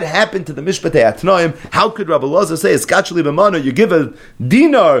 l'chayr, what happened to the Mishpatei HaTanoim? How could Rabbi Loza say, it's Gacheli B'mana, you give a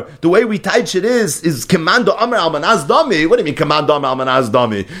dinar, the way we teach it is Commando Amar Almanaz Dami. What do you mean Commando Amar Almanaz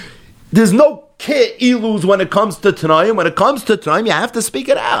Dami? There's no ilus when it comes to Tanoim. When it comes to Tanoim, you have to speak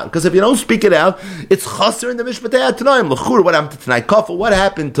it out. Because if you don't speak it out, it's chaser in the Mishpatei HaTanoim. L'chur, what happened to Tanai Kafel? What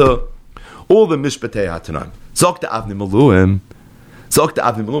happened to all the Mishpatei HaTanoim? Zok the Avnei Maluim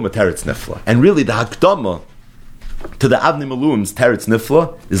a Teretz Nifla. And really the Hakdama to the Avnei Maluim's Teretz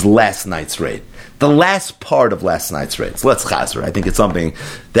Nifla is last night's raid. The last part of last night's raid. So let's chazer. I think it's something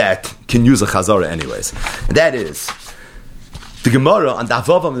that can use a chazara anyways. And that is, the Gemara on the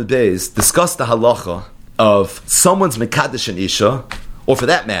Avavam the Beis discussed the halacha of someone's mekadesh and isha, or for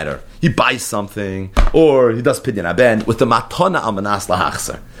that matter, he buys something, or he does pidyon aben with the matana almanas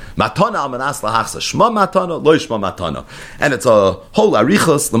lahachser. Matana almanas lahachser, shma matana, lo shma matana. And it's a whole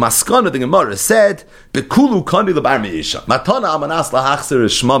arichos, the maskana, the Gemara said, bekulu kani lebar meisha. Matana almanas lahachser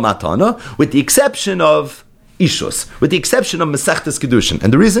is shma matana, with the exception of Ishus, with the exception of Mesechtes Kiddushin.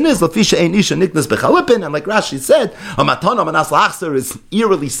 And the reason is, Lafisha ein Isha niknas bechalipin, and like Rashi said, a matana manas lahachser is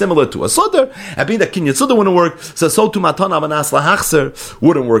eerily similar to a sudar, and being that Kinyat Sudar wouldn't work, so to matana manas lahachser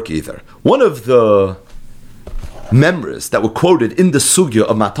wouldn't work either. One of the members that were quoted in the sugya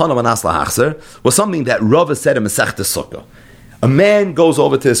of matana manas lahachser was something that Rava said in Mesechtes Sukkah. A man goes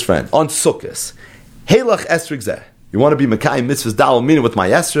over to his friend on Sukkos, Heilach esrig zeh. You want to be Mekayim mitzvahs dal mina with my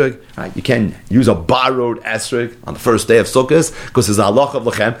esrog? Right? You can use a borrowed esrog on the first day of Sukkot because it's a halach of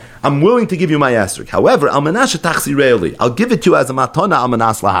lechem. I'm willing to give you my esrog. However, almanas tachsi reili. I'll give it to you as a matana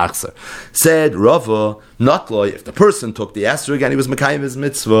almanas lahachser. Said Rava, not loy. If the person took the esrog and he was Mekayim his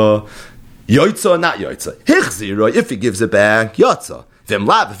mitzvah, yoitza or not yoitza. Hichzira. If he gives it back, yotza. Vim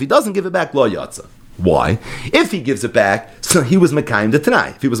lav. If he doesn't give it back, lo yotza. Why? If he gives it back, so he was Mekayim the Tanai.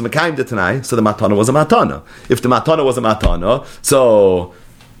 If he was Mekayim the Tanai, so the Matana was a Matana. If the Matana was a Matana, so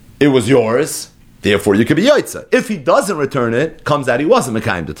it was yours, therefore you could be Yoitza. If he doesn't return it, comes out he wasn't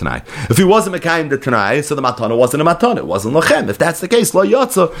Mekayim the Tanai. If he wasn't Mekayim the Tanai, so the Matana wasn't a Matana, it wasn't Lochem. If that's the case, Lo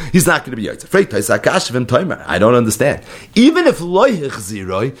Yotza, he's not going to be Yoitza. I don't understand. Even if Lo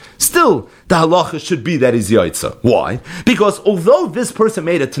Yichziroi, still the halacha should be that he's Yoitza. Why? Because although this person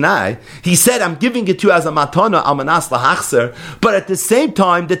made a Tanai, he said, I'm giving it to you as a Matana, Almanas Lahachser, but at the same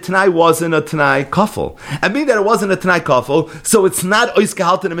time, the Tanai wasn't a Tanai Kafel. And being that it wasn't a Tanai Kafel, so it's not Ois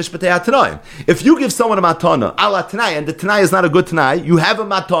Gehalten and Mishpatei HaTanoim. If you you give someone a matana, ala tanai, and the tanai is not a good tanai, you have a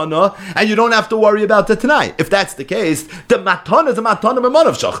matana, and you don't have to worry about the tanai. If that's the case, the matana is a matana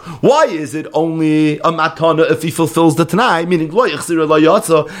b'manavshach. Why is it only a matana if he fulfills the tanai? Meaning, lo yachzira lo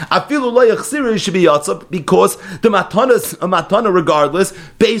yatsa, afilu lo yachzira should be yatsa, because the matana is a matana regardless,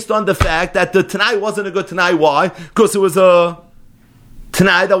 based on the fact that the tanai wasn't a good tanai. Why? Because it was a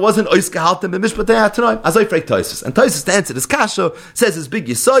Tanai that wasn't oiskehalten b'mishpatei Tanai. As I freak Taisus, and Taisus to answer this kasha says his big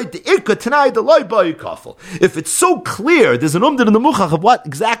yisoid the irka Tanai the loy bayu kafel. If it's so clear, there's an umdin in the muchach of what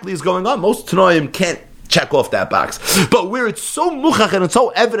exactly is going on. Most Tanaim can't check off that box. But where it's so muchach and it's so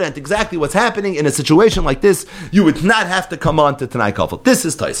evident exactly what's happening in a situation like this, you would not have to come on to Tanai kafel. This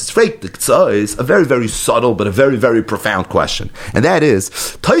is Taisus. Freik the ktsa is a very, very subtle but a very, very profound question, and that is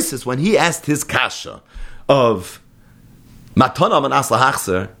Taisus when he asked his kasha of Matana manas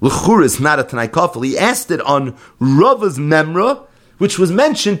lahachzer, l'chur is not a Tanai kafel. He asked it on Rava's memra, which was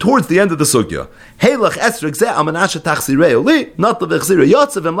mentioned towards the end of the sugya. Heilach esrek zeh amanasha tachsirei li, not the v'chzira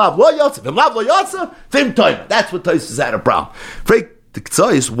yotzev, v'mlav lo yotzev, v'im toima. That's what Taisus had a problem. Freik the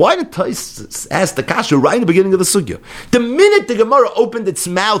ktsa, why did Taisus ask the kasha right in the beginning of the sugya? The minute the Gemara opened its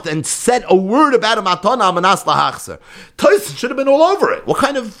mouth and said a word about a matana manas lahachzer, Taisus should have been all over it. What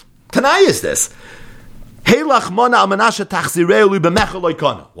kind of Tanai is this? Why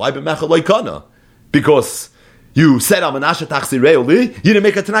b'mechel? Because you said amanasha tachzireuli, you didn't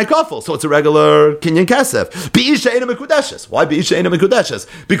make a tanai kafel, so it's a regular kinyan kesef. Bi'isha ena mekudeshes. Why bi'isha ena mekudeshes?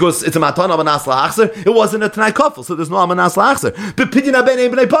 Because it's a matana amanas la'achzer. It wasn't a tanai kafel, so there's no amanas la'achzer. B'pidyin aben ein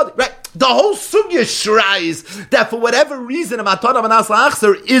b'nei padi. Right? The whole sugya shrais that for whatever reason a matana amanas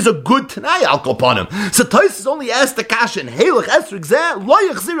la'achzer is a good tanai al kopanim. So Taisus only asked the kashin heilach esrig zeh lo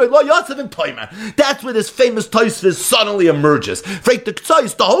yachzirei lo yatzav in toimer. That's where this famous Taisus suddenly emerges. Freik the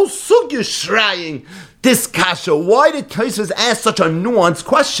ktsa, the whole sugya shraying this kasha. Why did Taisus ask such a nuanced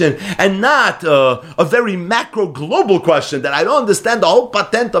question and not a very macro global question that I don't understand the whole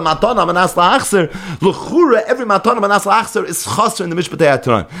patent of matana manas la'achzer? L'chura, every matana manas la'achzer is chaser in the mishpatei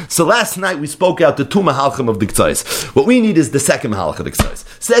HaTorah. So last night we spoke out the two mahalchim of the Ktsois. What we need is the second mahalch of the Ktsois.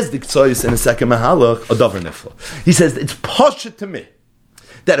 Says the Ktsois in the second mahalch, a davar nifla. He says, it's pashut to me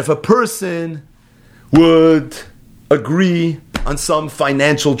that if a person would agree on some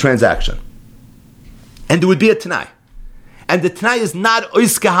financial transaction, and there would be a Tanai, and the Tanai is not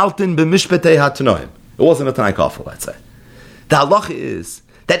oiskehalten b'mishpatei HaTanoim. It wasn't a Tanai kafel, let's say. The halacha is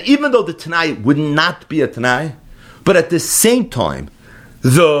that even though the Tanai would not be a Tanai, but at the same time,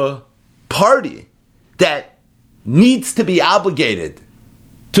 the party that needs to be obligated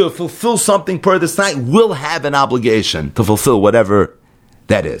to fulfill something per the Tanai will have an obligation to fulfill whatever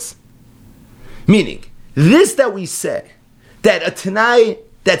that is. Meaning, this that we say, that a Tanai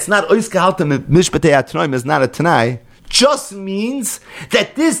that's not oiskehalten mishpatei HaTanoim is not a Tanai, just means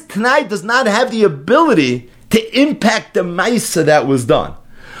that this Tanai does not have the ability to impact the Maisa that was done.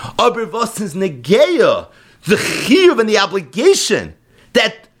 Aber was is negeya, the chiyuv and the obligation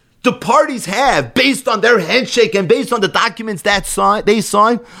that the parties have based on their handshake and based on the documents that they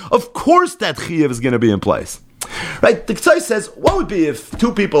sign, of course that chiyuv is going to be in place. Right? The Ksai says, what would be if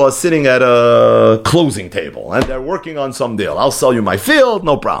two people are sitting at a closing table and they're working on some deal? I'll sell you my field,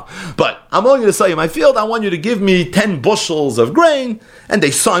 no problem. But I'm only going to sell you my field. I want you to give me 10 bushels of grain. And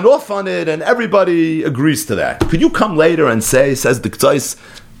they sign off on it and everybody agrees to that. Could you come later and say, says the Ksai,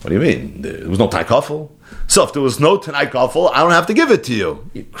 what do you mean? There was no Tanai kafel? So if there was no Tanai kafel, I don't have to give it to you.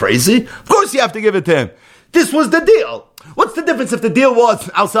 You crazy? Of course you have to give it to him. This was the deal. What's the difference if the deal was,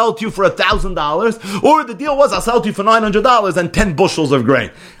 I'll sell it to you for $1,000, or the deal was, I'll sell it to you for $900 and 10 bushels of grain?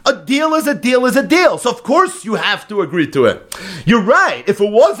 A deal is a deal is a deal. So of course you have to agree to it. You're right. If it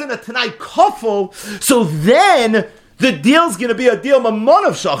wasn't a Tanai kafel, so then the deal's going to be a deal mamon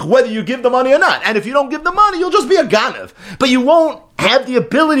of shach, whether you give the money or not. And if you don't give the money, you'll just be a ganav. But you won't have the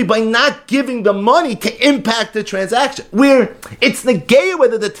ability by not giving the money to impact the transaction. Where it's negaya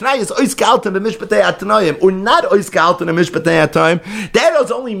whether the Tanai is oiskehalten b'mishpatei HaTanoim or not oiskehalten b'mishpatei HaTanoim. That is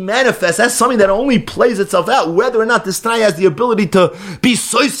only manifest. That's something that only plays itself out whether or not this Tanai has the ability to be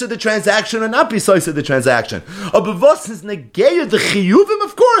sois of the transaction or not be sois of the transaction. Abavos is negaya the chiyuvim.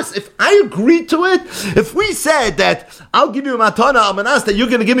 Of course, if I agree to it, if we said that I'll give you a matana amanas that you're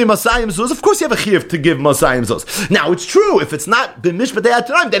going to give me masayim zuz, of course you have a chiyuv to give masayim zuz. Now it's true if it's not mishpatei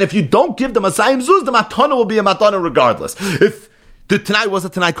HaTanoim, then if you don't give the Masayim Zuz, the Matana will be a Matana regardless. If the Tanai was a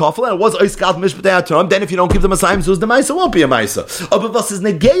Tanai kafel and it was oiskal mishpatei HaTanoim, then if you don't give the Masayim Zuz, the Maisa won't be a Maisa. But what is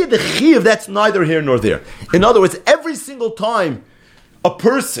negeya the Chiv, that's neither here nor there. In other words, every single time a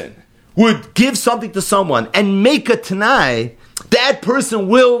person would give something to someone and make a Tanai, that person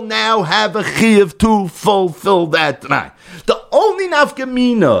will now have a Chiv to fulfill that Tanai. The only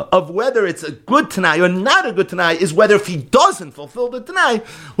nafkamina of whether it's a good Tanai or not a good Tanai is whether if he doesn't fulfill the Tanai,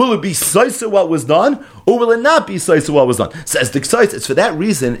 will it be Saisa what was done, or will it not be Saisa what was done? Says the Ksais, it's for that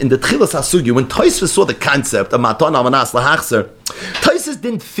reason, in the Tchilas HaSugya, when Tosfos saw the concept of Matan Amanas Lahachzer, Tosfos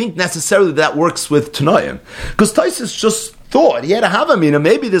didn't think necessarily that works with Tanaim, because Tosfos just thought he had a havamina.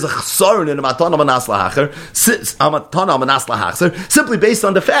 Maybe there's a chsaron in a matana manas lahachzer, simply based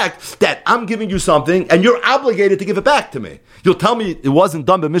on the fact that I'm giving you something and you're obligated to give it back to me. You'll tell me it wasn't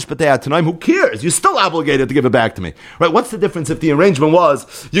done by mishpatei tanaim. Who cares? You're still obligated to give it back to me, right? What's the difference if the arrangement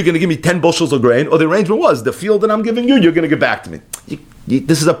was you're going to give me 10 bushels of grain, or the arrangement was the field that I'm giving you, you're going to give back to me?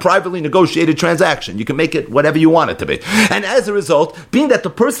 This is a privately negotiated transaction. You can make it whatever you want it to be. And as a result, being that the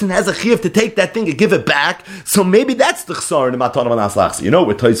person has a chiyuv to take that thing and give it back, so maybe that's the chsar in the Matan Amanas Lahachzer. You know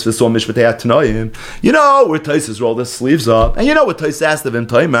where Tosfos saw Mishpatei Tanoim. You know where Tosfos rolled his sleeves up. And you know what Tosfos asked of him,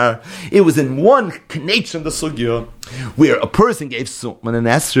 Toimar. It was in one connection, the sugya, where a person gave someone an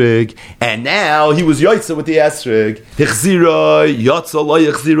esrig, and now he was yotza with the esrig. Hichziroi, yotza, lo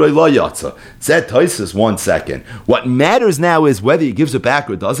yichziroi, lo yotza. Said Tosfos, 1 second. What matters now is whether he gives it back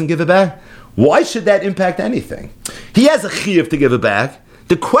or doesn't give it back. Why should that impact anything? He has a chiyuv to give it back.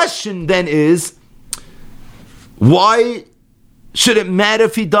 The question then is, why should it matter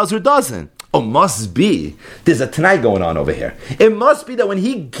if he does or doesn't? Oh, must be there's a Tanai going on over here. It must be that when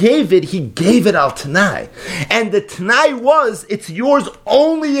he gave it al Tanai. And the Tanai was, it's yours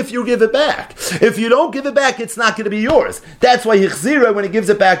only if you give it back. If you don't give it back, it's not going to be yours. That's why Yichzira, when he gives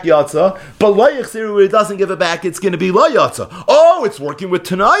it back, Yatza. But Lo Yichzira, when he doesn't give it back, it's going to be Lo Yatza. Oh, it's working with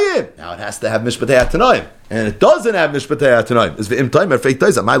Tanayim. Now it has to have Mishpatei Tanayim. And it doesn't have Mishpatei Tanayim. It's V'im Taimer, Fake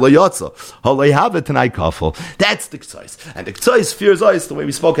Taisa, My Lo Yatza. Halei have a Tanai Kafel. That's the Ksais. And the Ksais fears us the way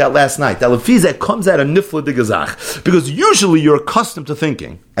we spoke out last night. That Lefizeh comes out of Nifla de Gazach. Because usually you're accustomed to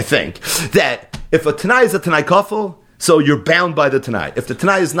thinking, I think, that if a Tanai is a Tanai Kafel, so you're bound by the Tanai. If the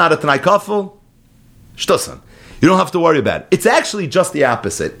Tanai is not a Tanai Kafel, shtosan. You don't have to worry about it. It's actually just the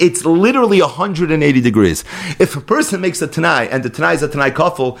opposite. It's literally 180 degrees. If a person makes a Tanai and the Tanai is a Tanai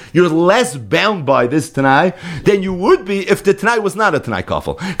Kafel, you're less bound by this Tanai than you would be if the Tanai was not a Tanai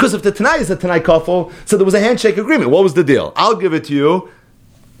Kafel. Because if the Tanai is a Tanai Kafel, so there was a handshake agreement. What was the deal? I'll give it to you,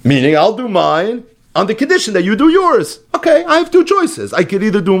 meaning I'll do mine on the condition that you do yours. Okay, I have two choices. I could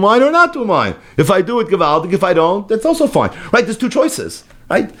either do mine or not do mine. If I do it, Givaldik. If I don't, that's also fine. Right? There's two choices.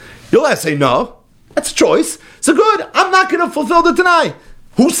 Right? You'll have to say no. That's a choice. So good, I'm not going to fulfill the Tanai.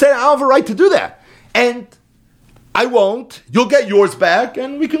 Who said I have a right to do that? And I won't. You'll get yours back,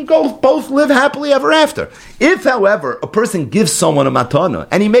 and we can go both live happily ever after. If, however, a person gives someone a matana,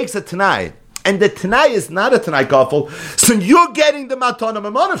 and he makes a Tanai, and the Tanai is not a Tanai kafel, so you're getting the matana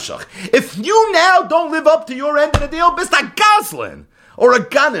memanavshach. If you now don't live up to your end of the deal, bist a goslin, or a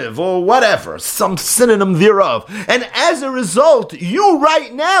ganiv, or whatever, some synonym thereof. And as a result, you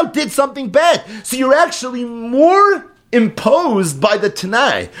right now did something bad. So you're actually more imposed by the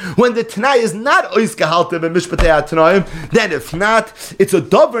Tanai. When the Tanai is not ois gehalten and mishpatei Tanaim, then if not, it's a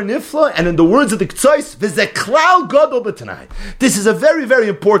dover nifla, and in the words of the Ktsois, v'zeh klal gadol b'Tanai. This is a very, very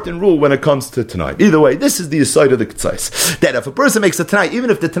important rule when it comes to Tanai. Either way, this is the aside of the Ktsois. That if a person makes a Tanai, even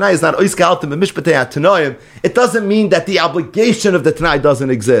if the Tanai is not ois gehalten and mishpatei Tanaim, it doesn't mean that the obligation of the Tanai doesn't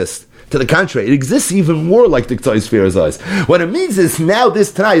exist. To the contrary, it exists even more like the Ktsois fears us. What it means is now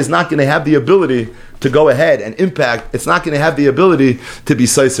this Tanai is not going to have the ability to go ahead and impact. It's not going to have the ability to be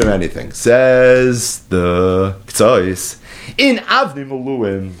sois or anything. Says the Ktsois in Avni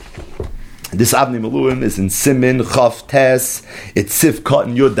Maluim. This Avni Maluim is in Simin Chav Tes. It's Sif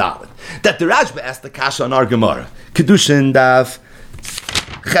Cotton Yodalit. That the Rashba asked the Kasha on our Gemara. Kiddushin Daf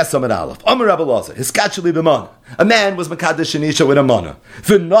Chesam and Aleph. Amar Rabbi Lazar. Hiskacheli b'mana. A man was Makadosh Shanisha with a mana.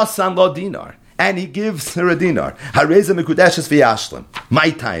 V'nosan lo dinar. And he gives her a dinar. Hareza mekudeshes v'yashlim.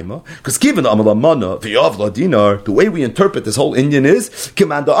 My time, because given the amala mana v'yav lo dinar, the way we interpret this whole Indian is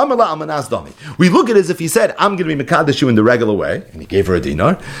kimanda amala amanas dami. We look at it as if he said, "I'm going to be mekadosh you in the regular way," and he gave her a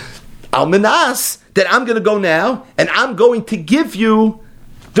dinar. Almanas, that I'm going to go now, and I'm going to give you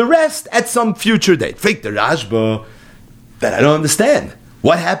the rest at some future date. Fake the Rashba. That I don't understand.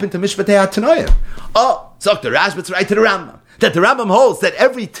 What happened to Mishpatei Tanoim? Oh, so the Rashba, it's right to the Rambam. That the Rambam holds that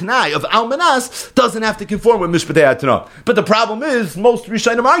every Tanai of Almanas doesn't have to conform with Mishpatei Tanoim. But the problem is, most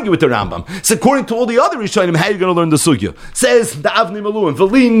Rishonim argue with the Rambam. So according to all the other Rishonim, how are you going to learn the Sugya? Says the Avni Maluim,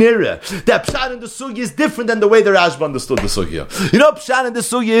 V'li Nira, that Pshat in the Sugya is different than the way the Rashba understood the Sugya. You know, Pshat in the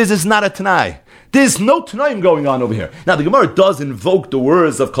Sugya is, it's not a Tanai. There's no Tanaim going on over here. Now, the Gemara does invoke the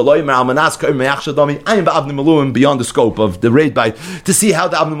words of Kaloim Almanas Ka'im Me'achshadami Ayim Ba'avnim Malum beyond the scope of the raid by to see how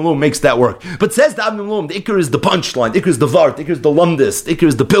the Avnim Malum makes that work. But says the Avnim Malum, the Iker is the punchline, the Iker is the Vart, the Iker is the Lumdis, the Iker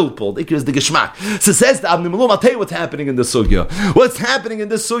is the Pilpul, the Iker is the Geschmack. So says the Avnim Malum, I'll tell you what's happening in this sugya. What's happening in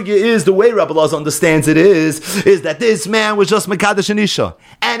this sugya is, the way Rabbi Elazar understands it is that this man was just Mekadosh and Isha.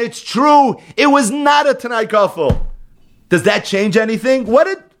 And it's true, it was not a Tanai Kafel. Does that change anything? What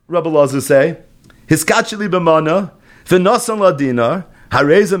did Rabbi Elazar say? Hiskacheli b'mana, v'nosan ladinar,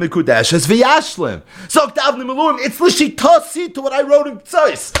 hareza mikudeshes v'yashlim. So Avnim Malum, it's l'shitasi to what I wrote in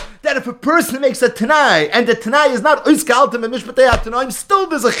Tzais. That if a person makes a Tanai, and the Tanai is not Oiskaltim and Mishpatei HaTanaim, still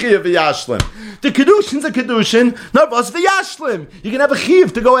there's a Chiyav v'yashlim. The Kiddushin's a Kiddushin, not was v'yashlim. You can have a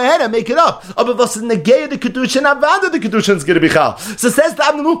Chiyav to go ahead and make it up. But was in the Negei of the Kiddushin, Avada the Kiddushin's going to be Chal. So says the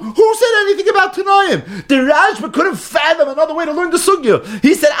Avnim Malum, who said anything about Tanaim? The Rajba couldn't fathom another way to learn the Sugya.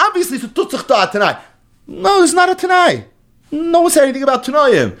 He said, obviously, it's a Tutzach Ta Tanai. No, it's not a Tanai. No one said anything about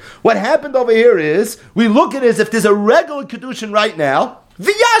Tanayim. What happened over here is, we look at it as if there's a regular Kiddushin right now,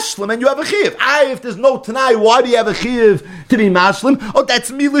 v'yashlim, and you have a chiv. If there's no Tanai, why do you have a chiv to be mashlim? Oh,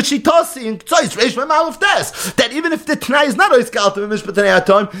 that's Mila Shitasi, and Tzais, Reish Maluf Tes. That even if the Tanai is not Oiskaltim and Mishpatanei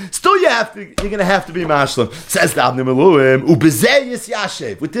HaTanaim, still you're going to have to be mashlim. Says the Avnim Malum, Ubezeh Yis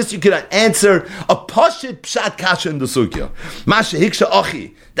Yashev. With this you can answer a Pashit Pshat Kasha in the Sugya. Masha Hiksha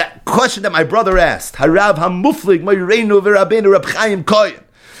Ochi. That question that my brother asked, Harav Hamuflig, Moireinu v'Rabbeinu Rab Chaim Koyen.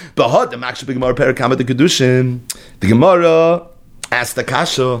 But the Makshah B'Gemara Perakam the Kiddushin. The Gemara asked the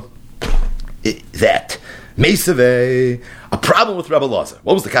Kasha that Mesaveh, a problem with Rabbi Elazar.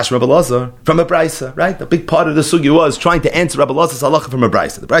 What was the Kasha Rabbi Elazar? From a Brisa, right? The big part of the Sugi was trying to answer Rabbi Elazar's halacha from a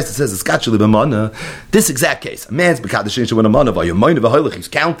Brisa. The Brisa says, it's Kachali b'mana. This exact case, a man's B'kadashin Shavon Amana, Vayomayna V'hoylech, he's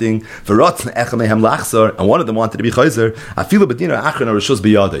counting, V'rotzna Echa Mehem Lachzor, and one of them wanted to be Chayzer, Afilu B'dina Achron or Rishus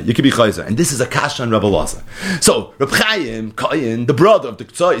B'yada. You can be Chayzer. And this is a Kasha on Rabbi Elazar. So, Reb Chaim, Koyen, the brother of the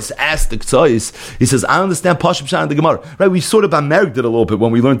K'tzais, asked the K'tzais, he says, I understand Pashim Pshat in the Gemara. Right, we sort of Ameriked it a little bit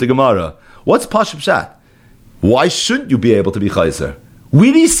when we learned the Gemara. What's Pashim Pshat? Why shouldn't you be able to be chayzer?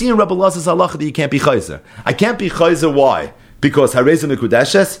 We didn't see in Rabbi Elazar's halacha that you can't be chayzer. I can't be chayzer. Why? Because harezim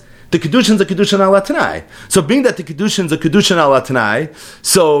mikudeshes. The Kiddushin's a Kiddushin ala Tanai. So being that the Kiddushin's a Kiddushin ala Tanai,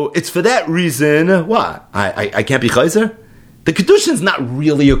 so it's for that reason, what? I can't be chayzer? The Kiddushin's not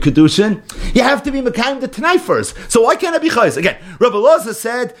really a Kiddushin. You have to be Mekayim the Tanai first. So why can't I be chayzer? Again, Rabbi Elazar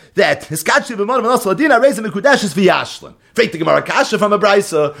said that Hiskachli b'mana v'nosal adina harezim mikudeshes v'yashlim. Fake the Gemara Kasha from a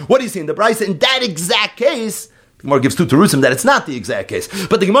Brisa. What do you see in the Brisa? In that exact case, the Gemara gives two terusim that it's not the exact case.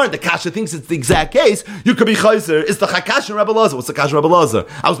 But the Gemara, the Kasha thinks it's the exact case. You could be chayzer. It's the Chakash and Rabbi Elazar. What's the Kasha Rabbi Elazar?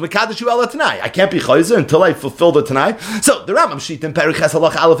 I was Mekadosh you ala Tanai. I can't be chayzer until I fulfill the Tanai. So the Rambam sheet in Periches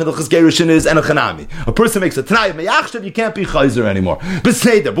Halach Aleph and Hilchos Gerushin is Enochanami. A person makes a Tanai of Meyachshav, you can't be chayzer anymore.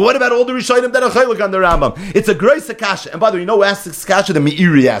 But what about all the Rishonim that are chaylik on the Rambam? It's a great Kasha. And by the way, you know who asks this Kasha? The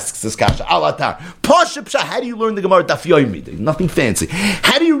Meiri asks this Kasha. Alatar. Pasha Pshat. How do you learn the Gemara? Daf Yomi. Nothing fancy.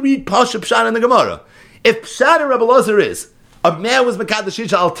 How do you read Pasha Pshat in the Gemara? If Pshat and Rabbi Elazar is, a man was Mekadosh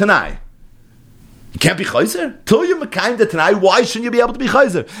Isha al Tanai, you can't be chayzer? Till you're Mekayim the Tanai, why shouldn't you be able to be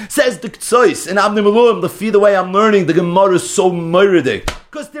chayzer? Says the Ktsois, and Avnim Malum, the way I'm learning, the Gemara is so meridic.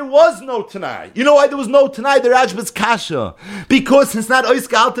 Because there was no Tanai. You know why there was no Tanai? The Rajba's Kasha. Because it's not Ois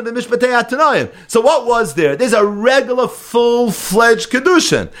Gehalten and Mishpatei HaTanaim. So what was there? There's a regular, full-fledged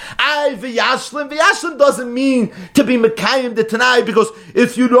Kiddushin. V'yashlim. V'yashlim doesn't mean to be Mekayim the Tanai, because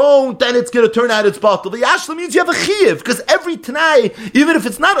if you don't, then it's going to turn out it's bottle. V'yashlim means you have a Chiyuv, because every Tanai, even if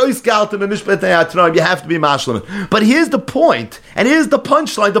it's not Ois Gehalten and Mishpatei HaTanaim, you have to be Mashlim. But here's the point, and here's the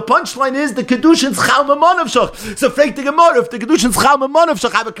punchline. The punchline is the Kiddushin's Chal Mamonov Shach. So fake the Gemara, if the Kiddushin's Chal Mamonov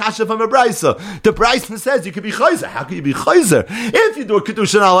Shach have a kasha from a Brisa. The Brisa says you can be chayzer. How can you be chayzer? If you do a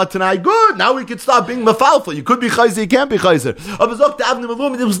Kiddushin ala Tanai, good. Now we can stop being mafalfa. You could be chayzer, you can't be chayzer.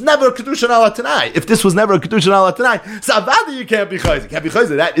 There was never a Kiddushin ala Tanai. If this was never a Kiddushin ala Tanai, so avada you can't be chayzer. Can't be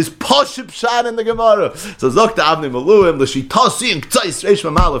chayzer. That is pashib shan in the Gemara. So Zok to Avnim Maluim, l'shitasi and k'tzais reish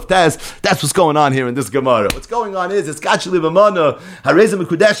mamal of Taz. That's what's going on here in this Gemara. What's going on is it's kachli b'mana harezim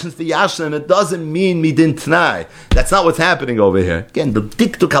mekudeshins v'yashlim. It doesn't mean midin Tanai. That's not what's happening over here. Again, the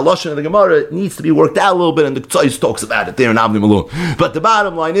diktuk haloshin of the Gemara needs to be worked out a little bit, and the Ktsois talks about it there in Avnim Maluim. But the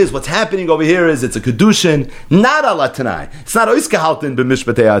bottom line is what's happening over here is it's a Kiddushin, not ala Tanai. It's not ois gehalten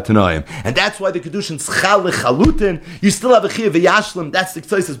b'mishpatei HaTanaim. And that's why the Kiddushin schal lechalutin. You still have a chiyav v'yashlim. That's the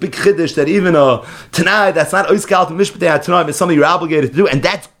Ktsois' big chiddush, that even a Tanai that's not ois gehalten b'mishpatei HaTanaim is something you're obligated to do, and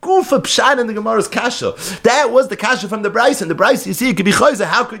that's Gufa pshat in the Gemara's kasha. That was the kasha from the Bryce, and the Bryce, you see, it could be chayzer.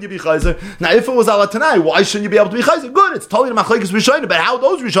 How could you be chayzer? Now, if it was ala tanai, why shouldn't you be able to be chayzer? Good, it's totally the machlekes rishonim, but how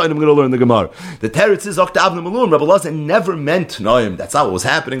those rishonim going to learn the Gemara? The teretz is oktav nemalun. Rabbi Lazar never meant noim. That's not what was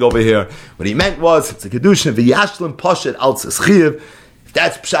happening over here. What he meant was it's a Kiddushin v'yashlim poshet al tzeschiv. If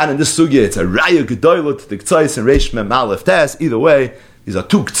that's pshat in this sugya, it's a raya gedoylot the k'tzais and reish mem aleph tes. Either way, these are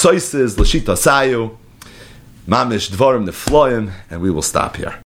two k'tzaises l'shita sayu, mamish dvarim nefloim, and we will stop here.